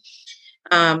serving.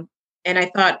 And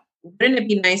I thought, wouldn't it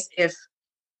be nice if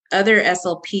other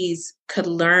SLPs could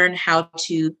learn how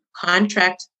to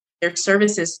contract their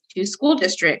services to school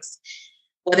districts,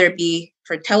 whether it be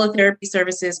for teletherapy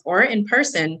services or in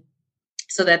person,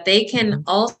 so that they can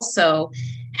also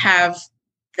have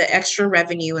the extra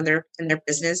revenue in their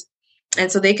business,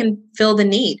 and so they can fill the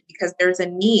need, because there's a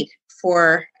need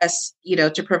for us,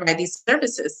 to provide these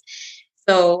services.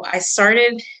 So I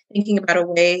started thinking about a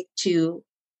way to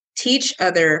teach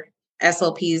other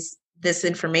SLPs this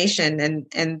information,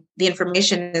 and the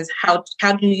information is how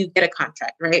do you get a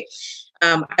contract, right?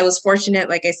 I was fortunate,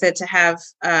 like I said, to have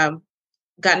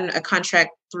gotten a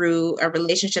contract through a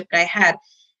relationship that I had,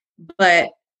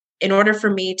 but in order for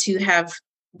me to have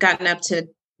gotten up to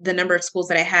the number of schools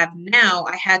that I have now,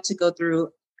 I had to go through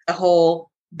a whole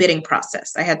bidding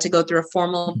process. I had to go through a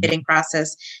formal bidding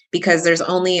process because there's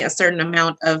only a certain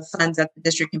amount of funds that the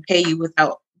district can pay you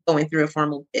without going through a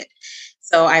formal bid.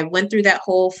 So I went through that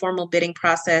whole formal bidding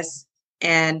process,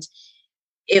 and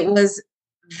it was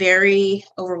very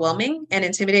overwhelming and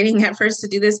intimidating at first to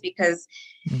do this because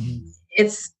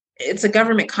it's a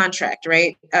government contract,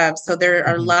 right? So there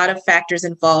are a lot of factors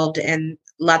involved and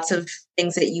lots of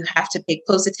things that you have to pay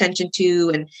close attention to,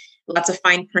 and lots of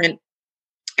fine print.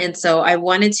 And so I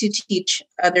wanted to teach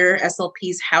other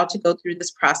SLPs how to go through this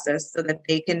process so that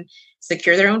they can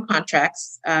secure their own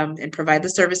contracts, and provide the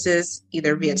services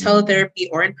either via teletherapy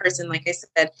or in person, like I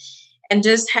said, and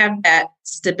just have that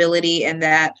stability and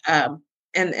that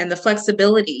and the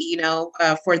flexibility,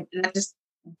 for not just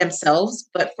themselves,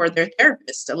 but for their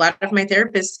therapist. A lot of my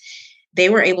therapists, they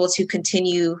were able to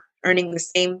continue earning the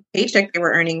same paycheck they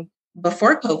were earning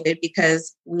before COVID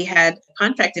because we had a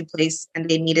contract in place and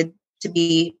they needed to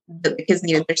be, the kids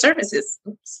needed their services.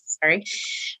 Oops, sorry.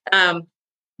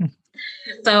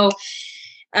 So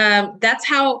that's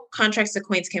how Contracts to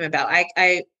Coins came about.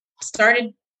 I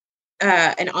started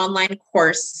an online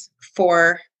course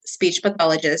for speech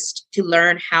pathologists to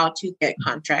learn how to get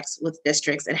contracts with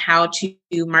districts and how to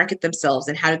market themselves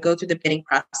and how to go through the bidding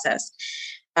process.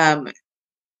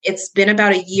 It's been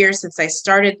about a year since I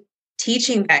started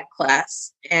teaching that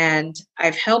class, and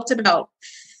I've helped about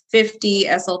 50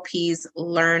 SLPs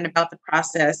learn about the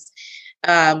process.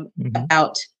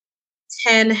 About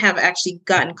 10 have actually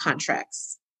gotten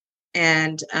contracts.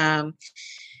 And, I'm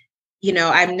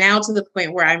now to the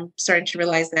point where I'm starting to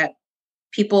realize that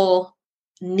people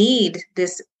need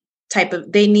this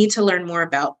they need to learn more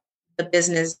about the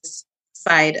business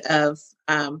side of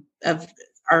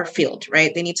our field,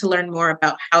 right? They need to learn more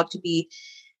about how to be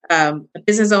a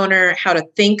business owner, how to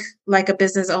think like a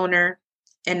business owner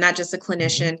and not just a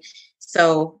clinician.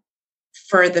 So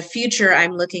for the future,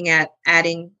 I'm looking at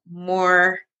adding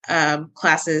more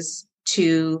classes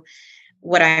to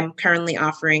what I'm currently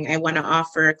offering. I want to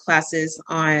offer classes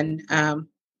on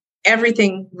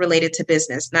everything related to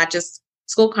business, not just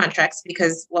school contracts,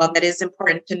 because while that is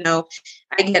important to know,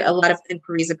 I get a lot of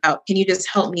inquiries about, can you just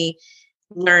help me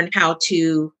learn how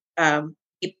to,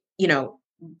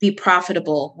 be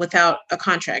profitable without a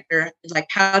contractor? Like,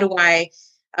 how do I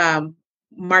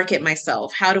market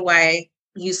myself? How do I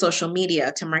use social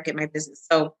media to market my business?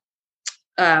 So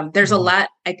there's a lot,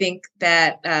 I think,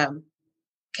 that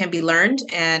can be learned.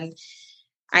 And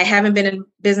I haven't been in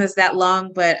business that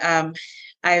long, but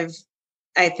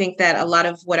I think that a lot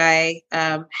of what I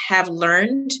have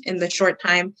learned in the short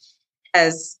time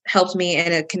has helped me,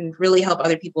 and it can really help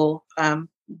other people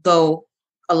go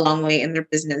a long way in their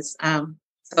business.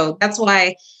 So that's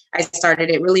why I started.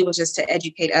 It really was just to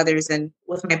educate others. And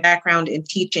with my background in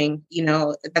teaching,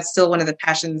 that's still one of the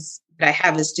passions that I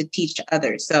have, is to teach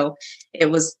others. So it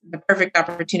was the perfect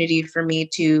opportunity for me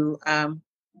to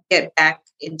get back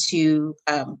into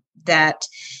that.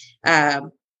 I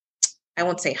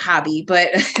won't say hobby,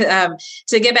 but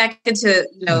to get back into,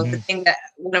 the thing that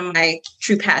one of my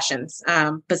true passions,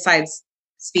 besides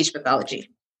speech pathology.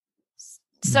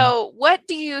 So what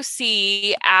do you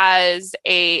see as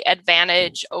a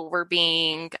advantage over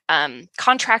being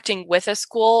contracting with a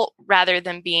school rather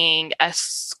than being a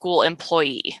school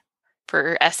employee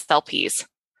for SLPs?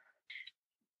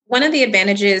 One of the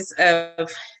advantages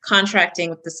of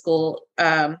contracting with the school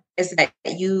is that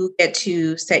you get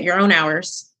to set your own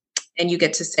hours and you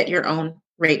get to set your own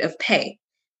rate of pay.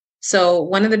 So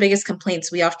one of the biggest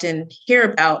complaints we often hear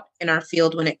about in our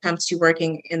field when it comes to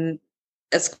working in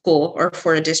a school or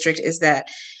for a district is that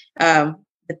the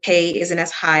pay isn't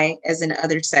as high as in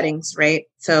other settings, right?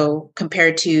 So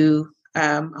compared to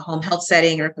a home health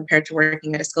setting or compared to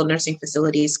working at a skilled nursing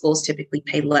facility, schools typically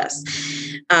pay less.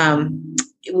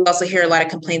 We also hear a lot of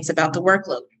complaints about the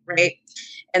workload, right?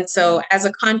 And so as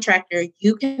a contractor,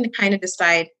 you can kind of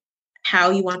decide how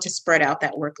you want to spread out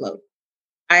that workload.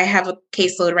 I have a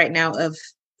caseload right now of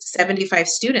 75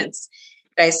 students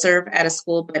that I serve at a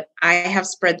school, but I have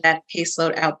spread that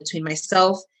caseload out between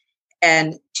myself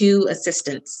and 2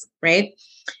 assistants, right?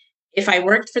 If I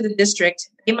worked for the district,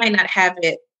 they might not have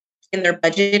it in their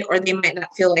budget, or they might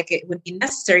not feel like it would be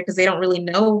necessary because they don't really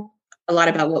know a lot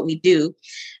about what we do.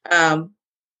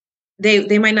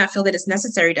 They might not feel that it's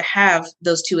necessary to have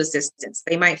those 2 assistants.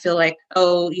 They might feel like,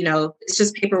 it's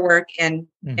just paperwork and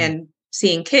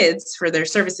seeing kids for their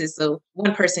services, so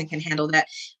one person can handle that.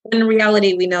 When in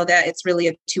reality, we know that it's really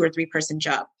a 2 or 3 person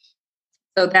job.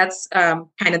 So that's kind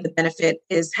of the benefit,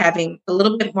 is having a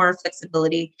little bit more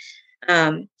flexibility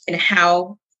in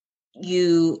how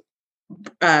you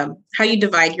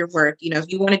divide your work. If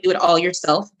you want to do it all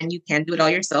yourself, then you can do it all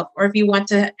yourself. Or if you want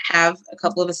to have a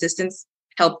couple of assistants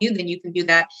help you, then you can do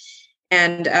that.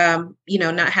 And,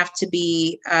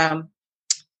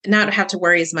 not have to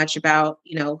worry as much about,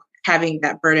 having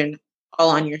that burden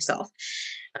all on yourself.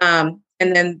 And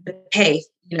then the pay,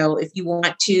 if you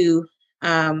want to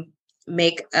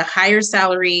make a higher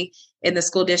salary in the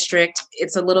school district,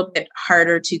 it's a little bit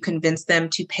harder to convince them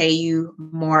to pay you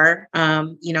more.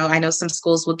 I know some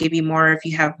schools will give you more if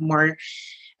you have more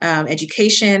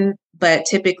education, but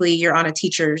typically you're on a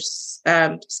teacher's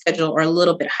schedule or a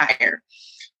little bit higher.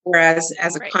 Whereas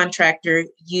as a contractor,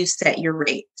 you set your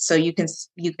rate. So you can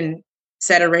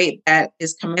set a rate that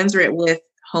is commensurate with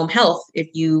home health if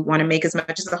you want to make as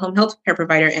much as a home health care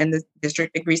provider and the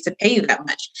district agrees to pay you that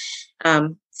much.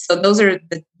 So those are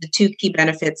the 2 key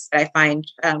benefits that I find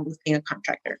with being a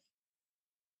contractor.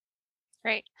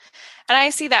 Great. And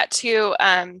I see that too.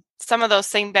 Some of those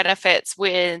same benefits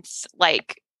with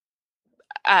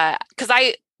because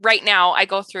right now I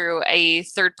go through a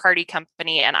third-party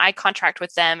company and I contract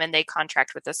with them and they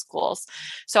contract with the schools.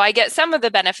 So I get some of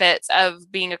the benefits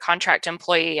of being a contract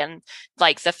employee and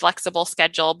like the flexible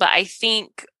schedule. But I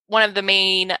think one of the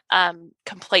main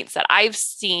complaints that I've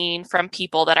seen from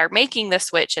people that are making the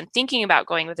switch and thinking about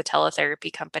going with a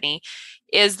teletherapy company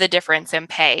is the difference in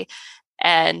pay.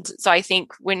 And so I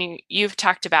think when you've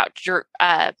talked about your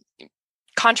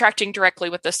contracting directly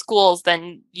with the schools,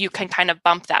 then you can kind of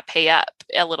bump that pay up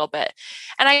a little bit.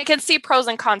 And I can see pros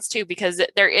and cons too, because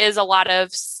there is a lot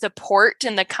of support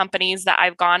in the companies that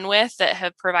I've gone with that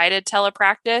have provided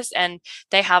telepractice, and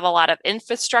they have a lot of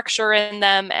infrastructure in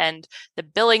them and the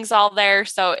billing's all there.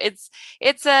 So it's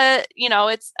a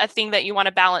thing that you want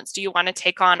to balance. Do you want to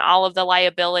take on all of the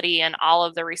liability and all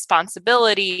of the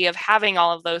responsibility of having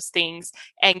all of those things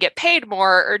and get paid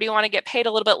more, or do you want to get paid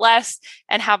a little bit less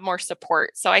and have more support?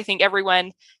 So I think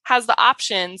everyone has the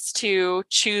options to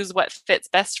choose what fits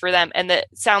best for them. And that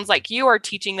sounds like you are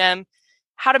teaching them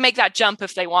how to make that jump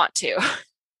if they want to.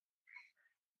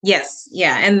 Yes.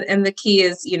 Yeah. And the key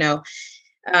is,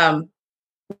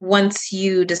 once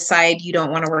you decide you don't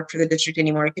want to work for the district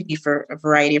anymore, it could be for a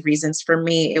variety of reasons. For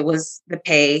me, it was the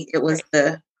pay, it was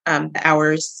the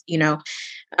hours,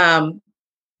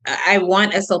 I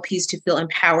want SLPs to feel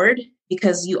empowered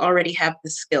because you already have the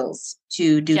skills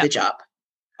to do the job.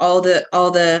 All the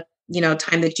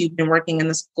time that you've been working in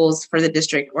the schools for the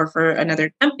district or for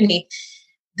another company,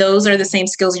 those are the same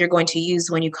skills you're going to use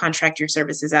when you contract your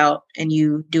services out and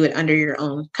you do it under your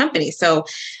own company. So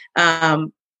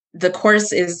the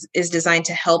course is designed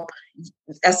to help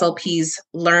SLPs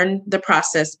learn the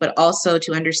process, but also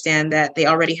to understand that they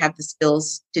already have the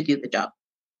skills to do the job.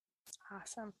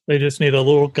 Awesome. They just need a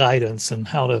little guidance on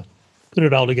how to put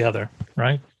it all together,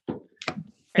 right?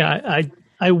 Yeah,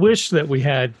 I wish that we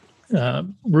had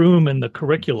room in the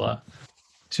curricula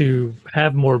to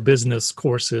have more business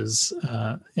courses.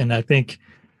 And I think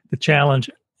the challenge,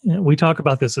 we talk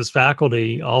about this as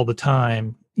faculty all the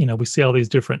time. We see all these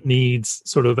different needs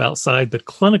sort of outside the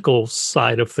clinical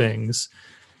side of things,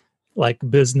 like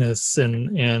business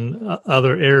and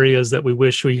other areas that we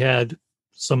wish we had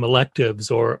some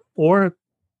electives or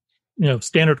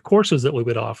standard courses that we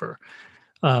would offer.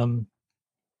 But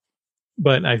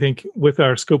I think with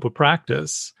our scope of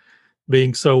practice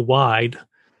being so wide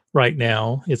right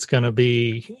now, it's going to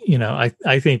be,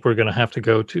 I think we're going to have to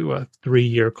go to a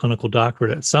 3-year clinical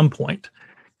doctorate at some point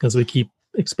because we keep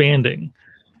expanding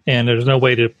and there's no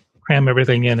way to cram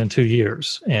everything in 2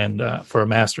 years and for a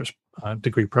master's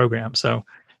degree program. So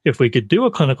if we could do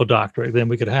a clinical doctorate, then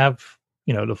we could have,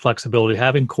 the flexibility of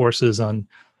having courses on,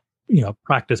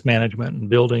 practice management and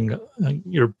building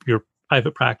your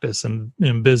private practice and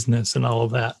business and all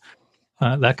of that.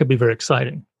 That could be very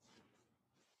exciting.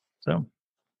 So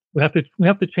we have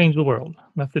to change the world.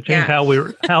 We have to change how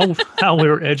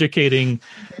we're educating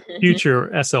future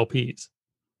SLPs.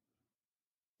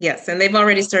 Yes, and they've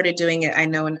already started doing it, I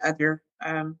know, in other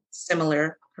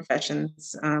similar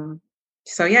professions.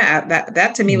 So yeah,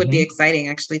 that to me would be exciting,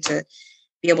 actually, to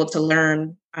be able to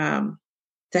learn,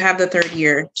 to have the 3rd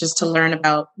year, just to learn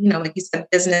about, like you said,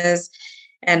 business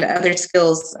and other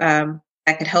skills that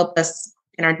could help us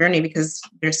in our journey, because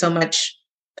there's so much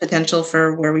potential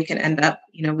for where we can end up.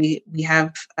 We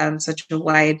have such a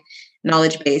wide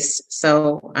knowledge base.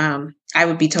 So I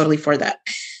would be totally for that.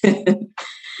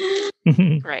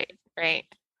 Right.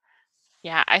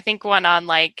 Yeah, I think one on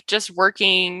like just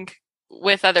working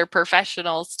with other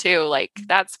professionals too, like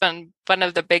that's been one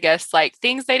of the biggest like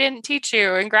things they didn't teach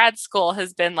you in grad school,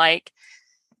 has been like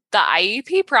the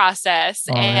IEP process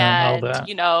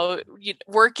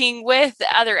working with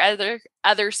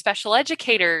other special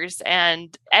educators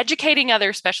and educating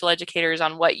other special educators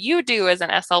on what you do as an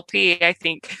SLP. I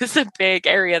think is a big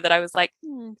area that I was like,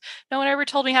 no one ever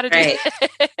told me how to do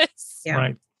this. Yeah.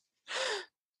 Right.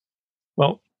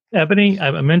 Well, Ebony,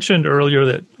 I mentioned earlier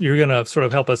that you're going to sort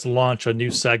of help us launch a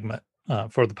new segment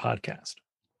for the podcast.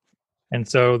 And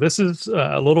so this is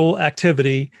a little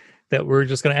activity that we're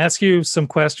just going to ask you some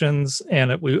questions,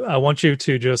 and I want you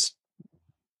to just,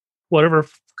 whatever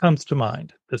comes to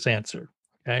mind, just answer.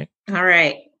 Okay? All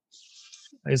right.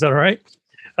 Is that all right?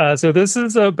 So this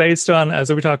is based on, as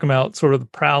we were talking about, sort of the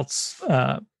Proust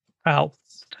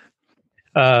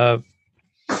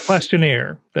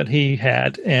questionnaire that he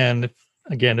had. And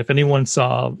if anyone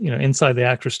saw, Inside the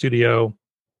Actor Studio,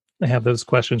 they have those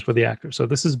questions for the actors. So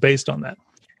this is based on that.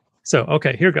 So,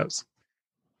 okay, here goes.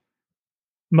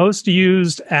 Most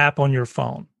used app on your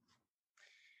phone.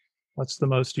 What's the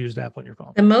most used app on your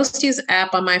phone? The most used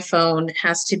app on my phone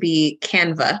has to be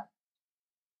Canva.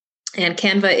 And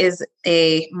Canva is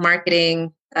a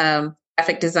marketing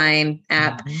graphic design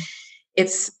app. Mm-hmm.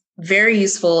 It's very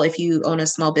useful if you own a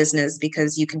small business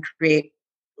because you can create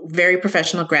very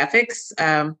professional graphics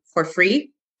for free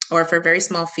or for a very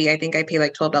small fee. I think I pay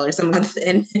like $12 a month.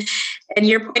 And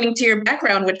you're pointing to your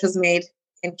background, which was made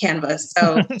in Canva.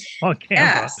 So Canva.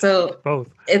 Yeah, so both.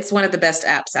 It's one of the best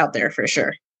apps out there for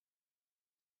sure.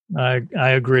 I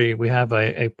agree. We have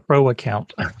a pro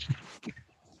account.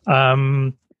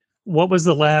 What was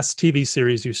the last TV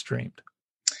series you streamed?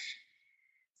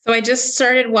 So I just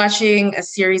started watching a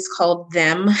series called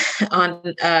Them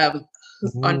on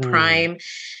Prime.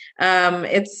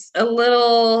 It's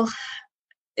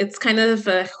kind of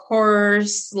a horror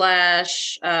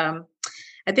slash, I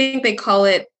think they call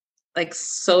it like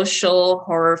social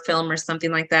horror film or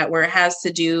something like that, where it has to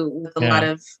do with a lot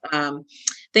of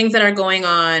things that are going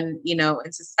on,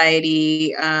 in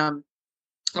society,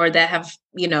 or that have,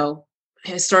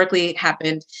 historically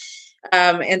happened.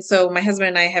 And so my husband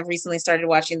and I have recently started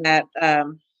watching that.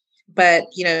 but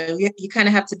you kind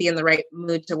of have to be in the right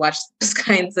mood to watch those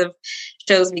kinds of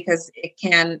shows because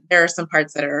there are some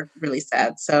parts that are really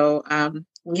sad. So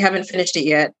we haven't finished it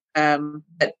yet,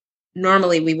 but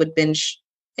normally we would binge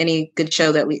any good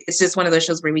show it's just one of those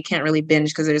shows where we can't really binge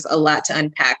because there's a lot to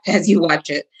unpack as you watch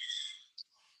it.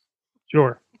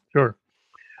 Sure.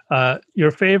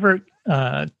 Your favorite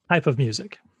type of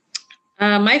music?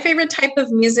 My favorite type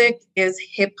of music is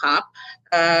hip hop.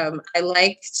 I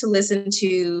like to listen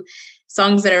to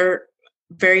songs that are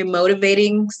very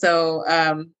motivating. So,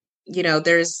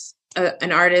 there's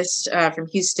an artist from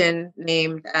Houston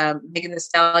named Megan Thee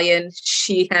Stallion.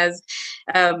 She has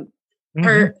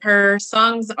her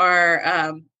songs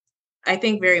are, I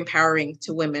think, very empowering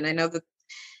to women. I know that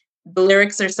the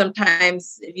lyrics are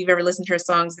sometimes, if you've ever listened to her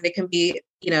songs, they can be,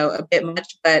 a bit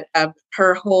much, but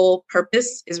her whole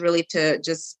purpose is really to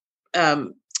just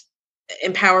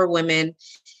empower women.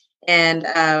 And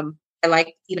I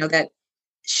like, that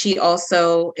she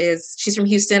also she's from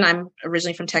Houston. I'm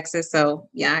originally from Texas. So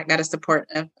yeah, I got to support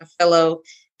a fellow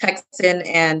Texan,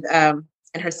 and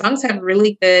her songs have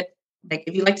really good, like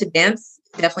if you like to dance,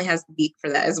 it definitely has the beat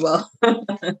for that as well.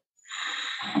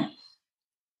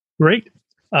 Great.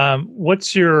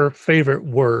 What's your favorite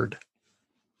word?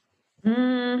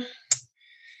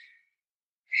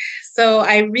 So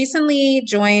I recently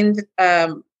joined a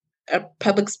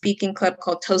public speaking club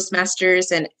called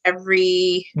Toastmasters, and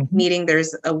every meeting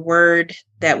there's a word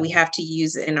that we have to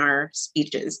use in our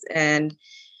speeches. And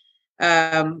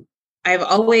I've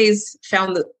always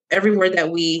found that every word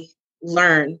that we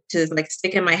learn to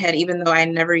stick in my head, even though I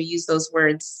never use those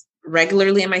words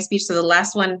regularly in my speech. So the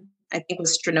last one I think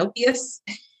was Stranopius.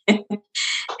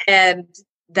 And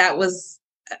that was,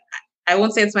 I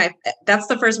won't say that's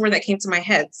the first word that came to my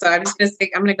head. So I'm just going to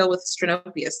say, I'm going to go with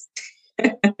Stranopius.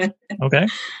 Okay.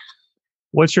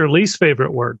 What's your least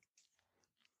favorite word?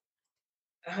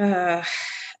 I'm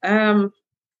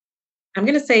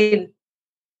going to say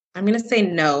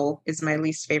no is my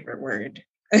least favorite word.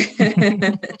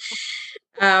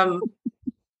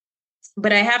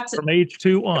 But I have to, from age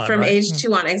 2 on. From right? age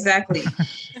 2 on, exactly.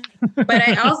 But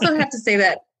I also have to say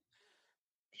that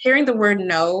hearing the word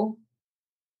no,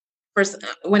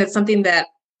 when it's something that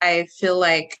I feel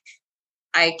like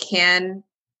I can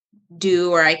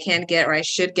do or I can get or I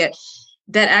should get,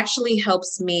 that actually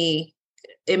helps me.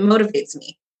 It motivates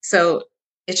me. So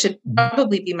it should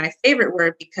probably be my favorite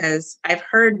word because I've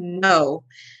heard no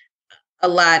a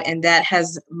lot, and that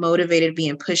has motivated me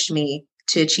and pushed me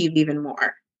to achieve even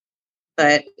more.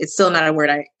 But it's still not a word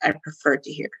I prefer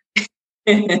to hear.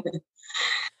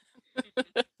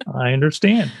 I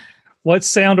understand. What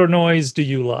sound or noise do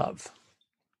you love?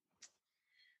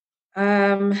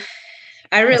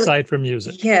 Aside from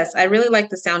music. Yes, I really like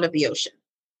the sound of the ocean.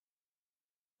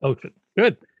 Ocean.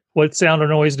 Good. What sound or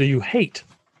noise do you hate?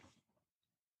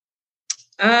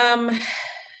 I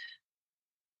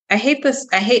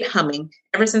hate humming.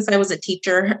 Ever since I was a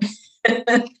teacher,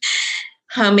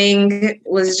 humming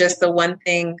was just the one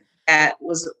thing that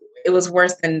was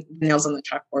worse than nails on the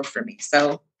chalkboard for me.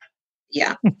 So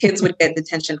yeah, kids would get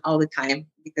detention all the time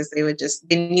because they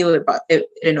knew it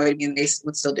annoyed me and they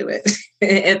would still do it.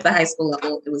 At the high school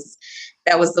level,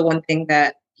 that was the one thing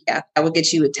that would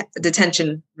get you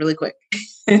detention really quick.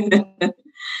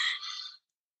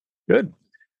 Good.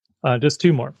 Just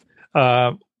 2 more.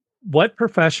 What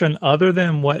profession other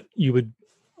than what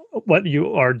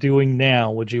you are doing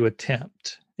now would you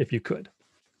attempt if you could?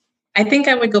 I think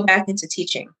I would go back into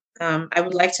teaching. I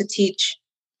would like to teach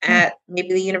at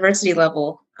maybe the university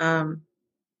level, or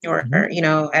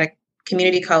at a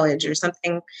community college or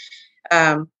something,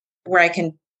 where I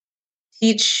can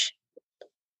teach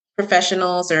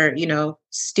professionals or,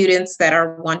 students that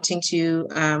are wanting to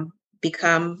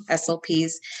become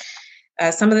SLPs.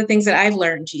 Some of the things that I've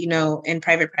learned, in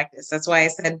private practice. That's why I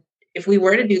said, if we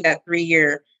were to do that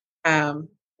 3-year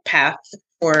path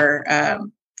for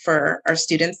our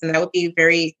students, then that would be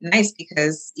very nice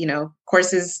because,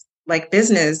 courses like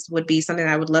business would be something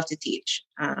I would love to teach.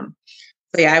 So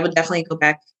yeah, I would definitely go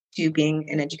back to being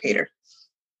an educator.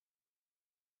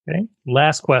 Okay.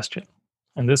 Last question.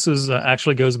 And this is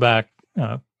actually goes back,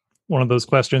 one of those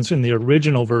questions in the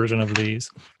original version of these.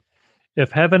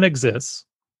 If heaven exists,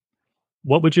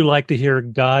 what would you like to hear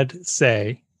God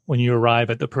say when you arrive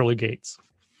at the pearly gates?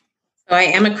 So I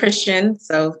am a Christian.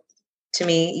 So to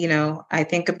me, I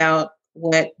think about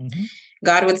what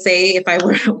God would say if I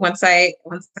were once I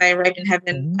arrived in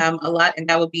heaven a lot, and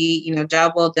that would be,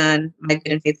 job well done, my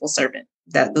good and faithful servant.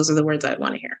 Those are the words I'd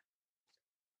want to hear.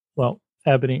 Well,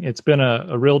 Ebony, it's been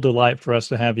a real delight for us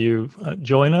to have you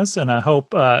join us, and I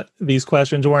hope these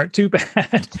questions weren't too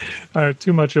bad or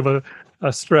too much of a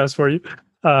stress for you.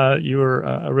 You were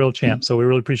a real champ. So we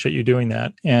really appreciate you doing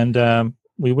that. And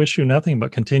we wish you nothing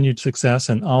but continued success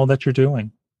in all that you're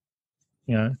doing.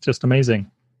 It's just amazing.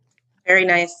 Very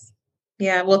nice.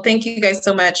 Yeah. Well, thank you guys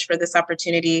so much for this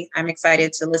opportunity. I'm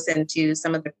excited to listen to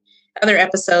some of the other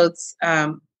episodes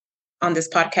on this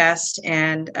podcast.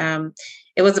 And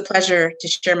it was a pleasure to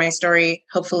share my story.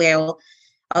 Hopefully I'll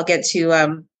get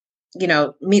to,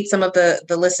 meet some of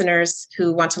the listeners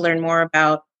who want to learn more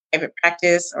about private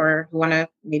practice or who want to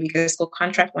maybe get a school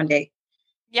contract one day.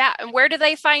 Yeah. And where do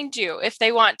they find you if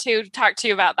they want to talk to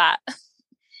you about that?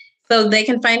 So they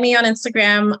can find me on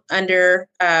Instagram under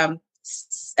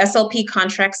SLP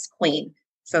Contracts Queen.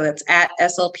 So that's at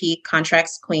SLP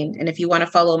Contracts Queen. And if you want to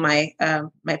follow my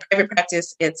my private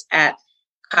practice, it's at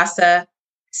Casa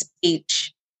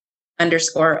Speech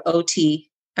 _OT_AZ.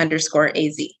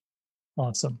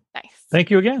 Awesome. Nice.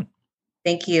 Thank you again.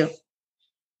 Thank you.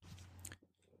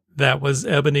 That was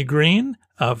Ebony Green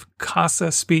of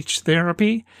Casa Speech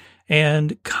Therapy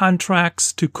and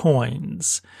Contracts to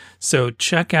Coins. So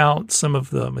check out some of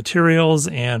the materials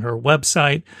and her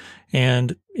website.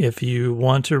 And if you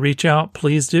want to reach out,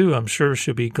 please do. I'm sure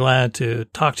she'll be glad to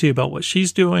talk to you about what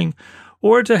she's doing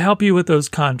or to help you with those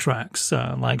contracts,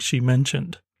 like she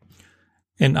mentioned.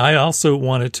 And I also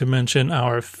wanted to mention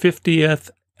our 50th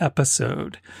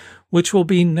episode, which will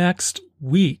be next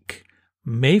week,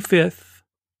 May 5th,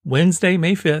 Wednesday,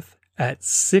 May 5th at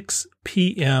 6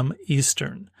 p.m.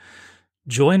 Eastern.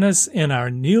 Join us in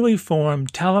our newly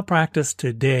formed Telepractice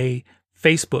Today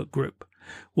Facebook group.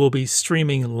 We'll be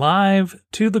streaming live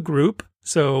to the group,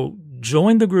 so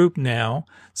join the group now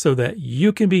so that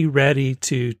you can be ready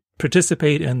to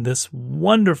participate in this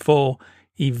wonderful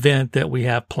event that we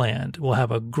have planned. We'll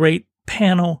have a great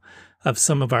panel of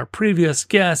some of our previous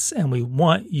guests, and we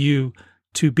want you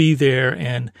to be there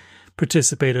and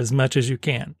participate as much as you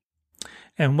can.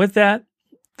 And with that,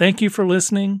 thank you for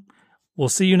listening. We'll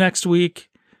see you next week.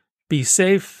 Be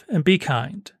safe and be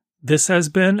kind. This has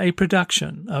been a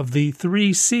production of the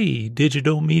 3C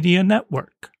Digital Media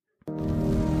Network.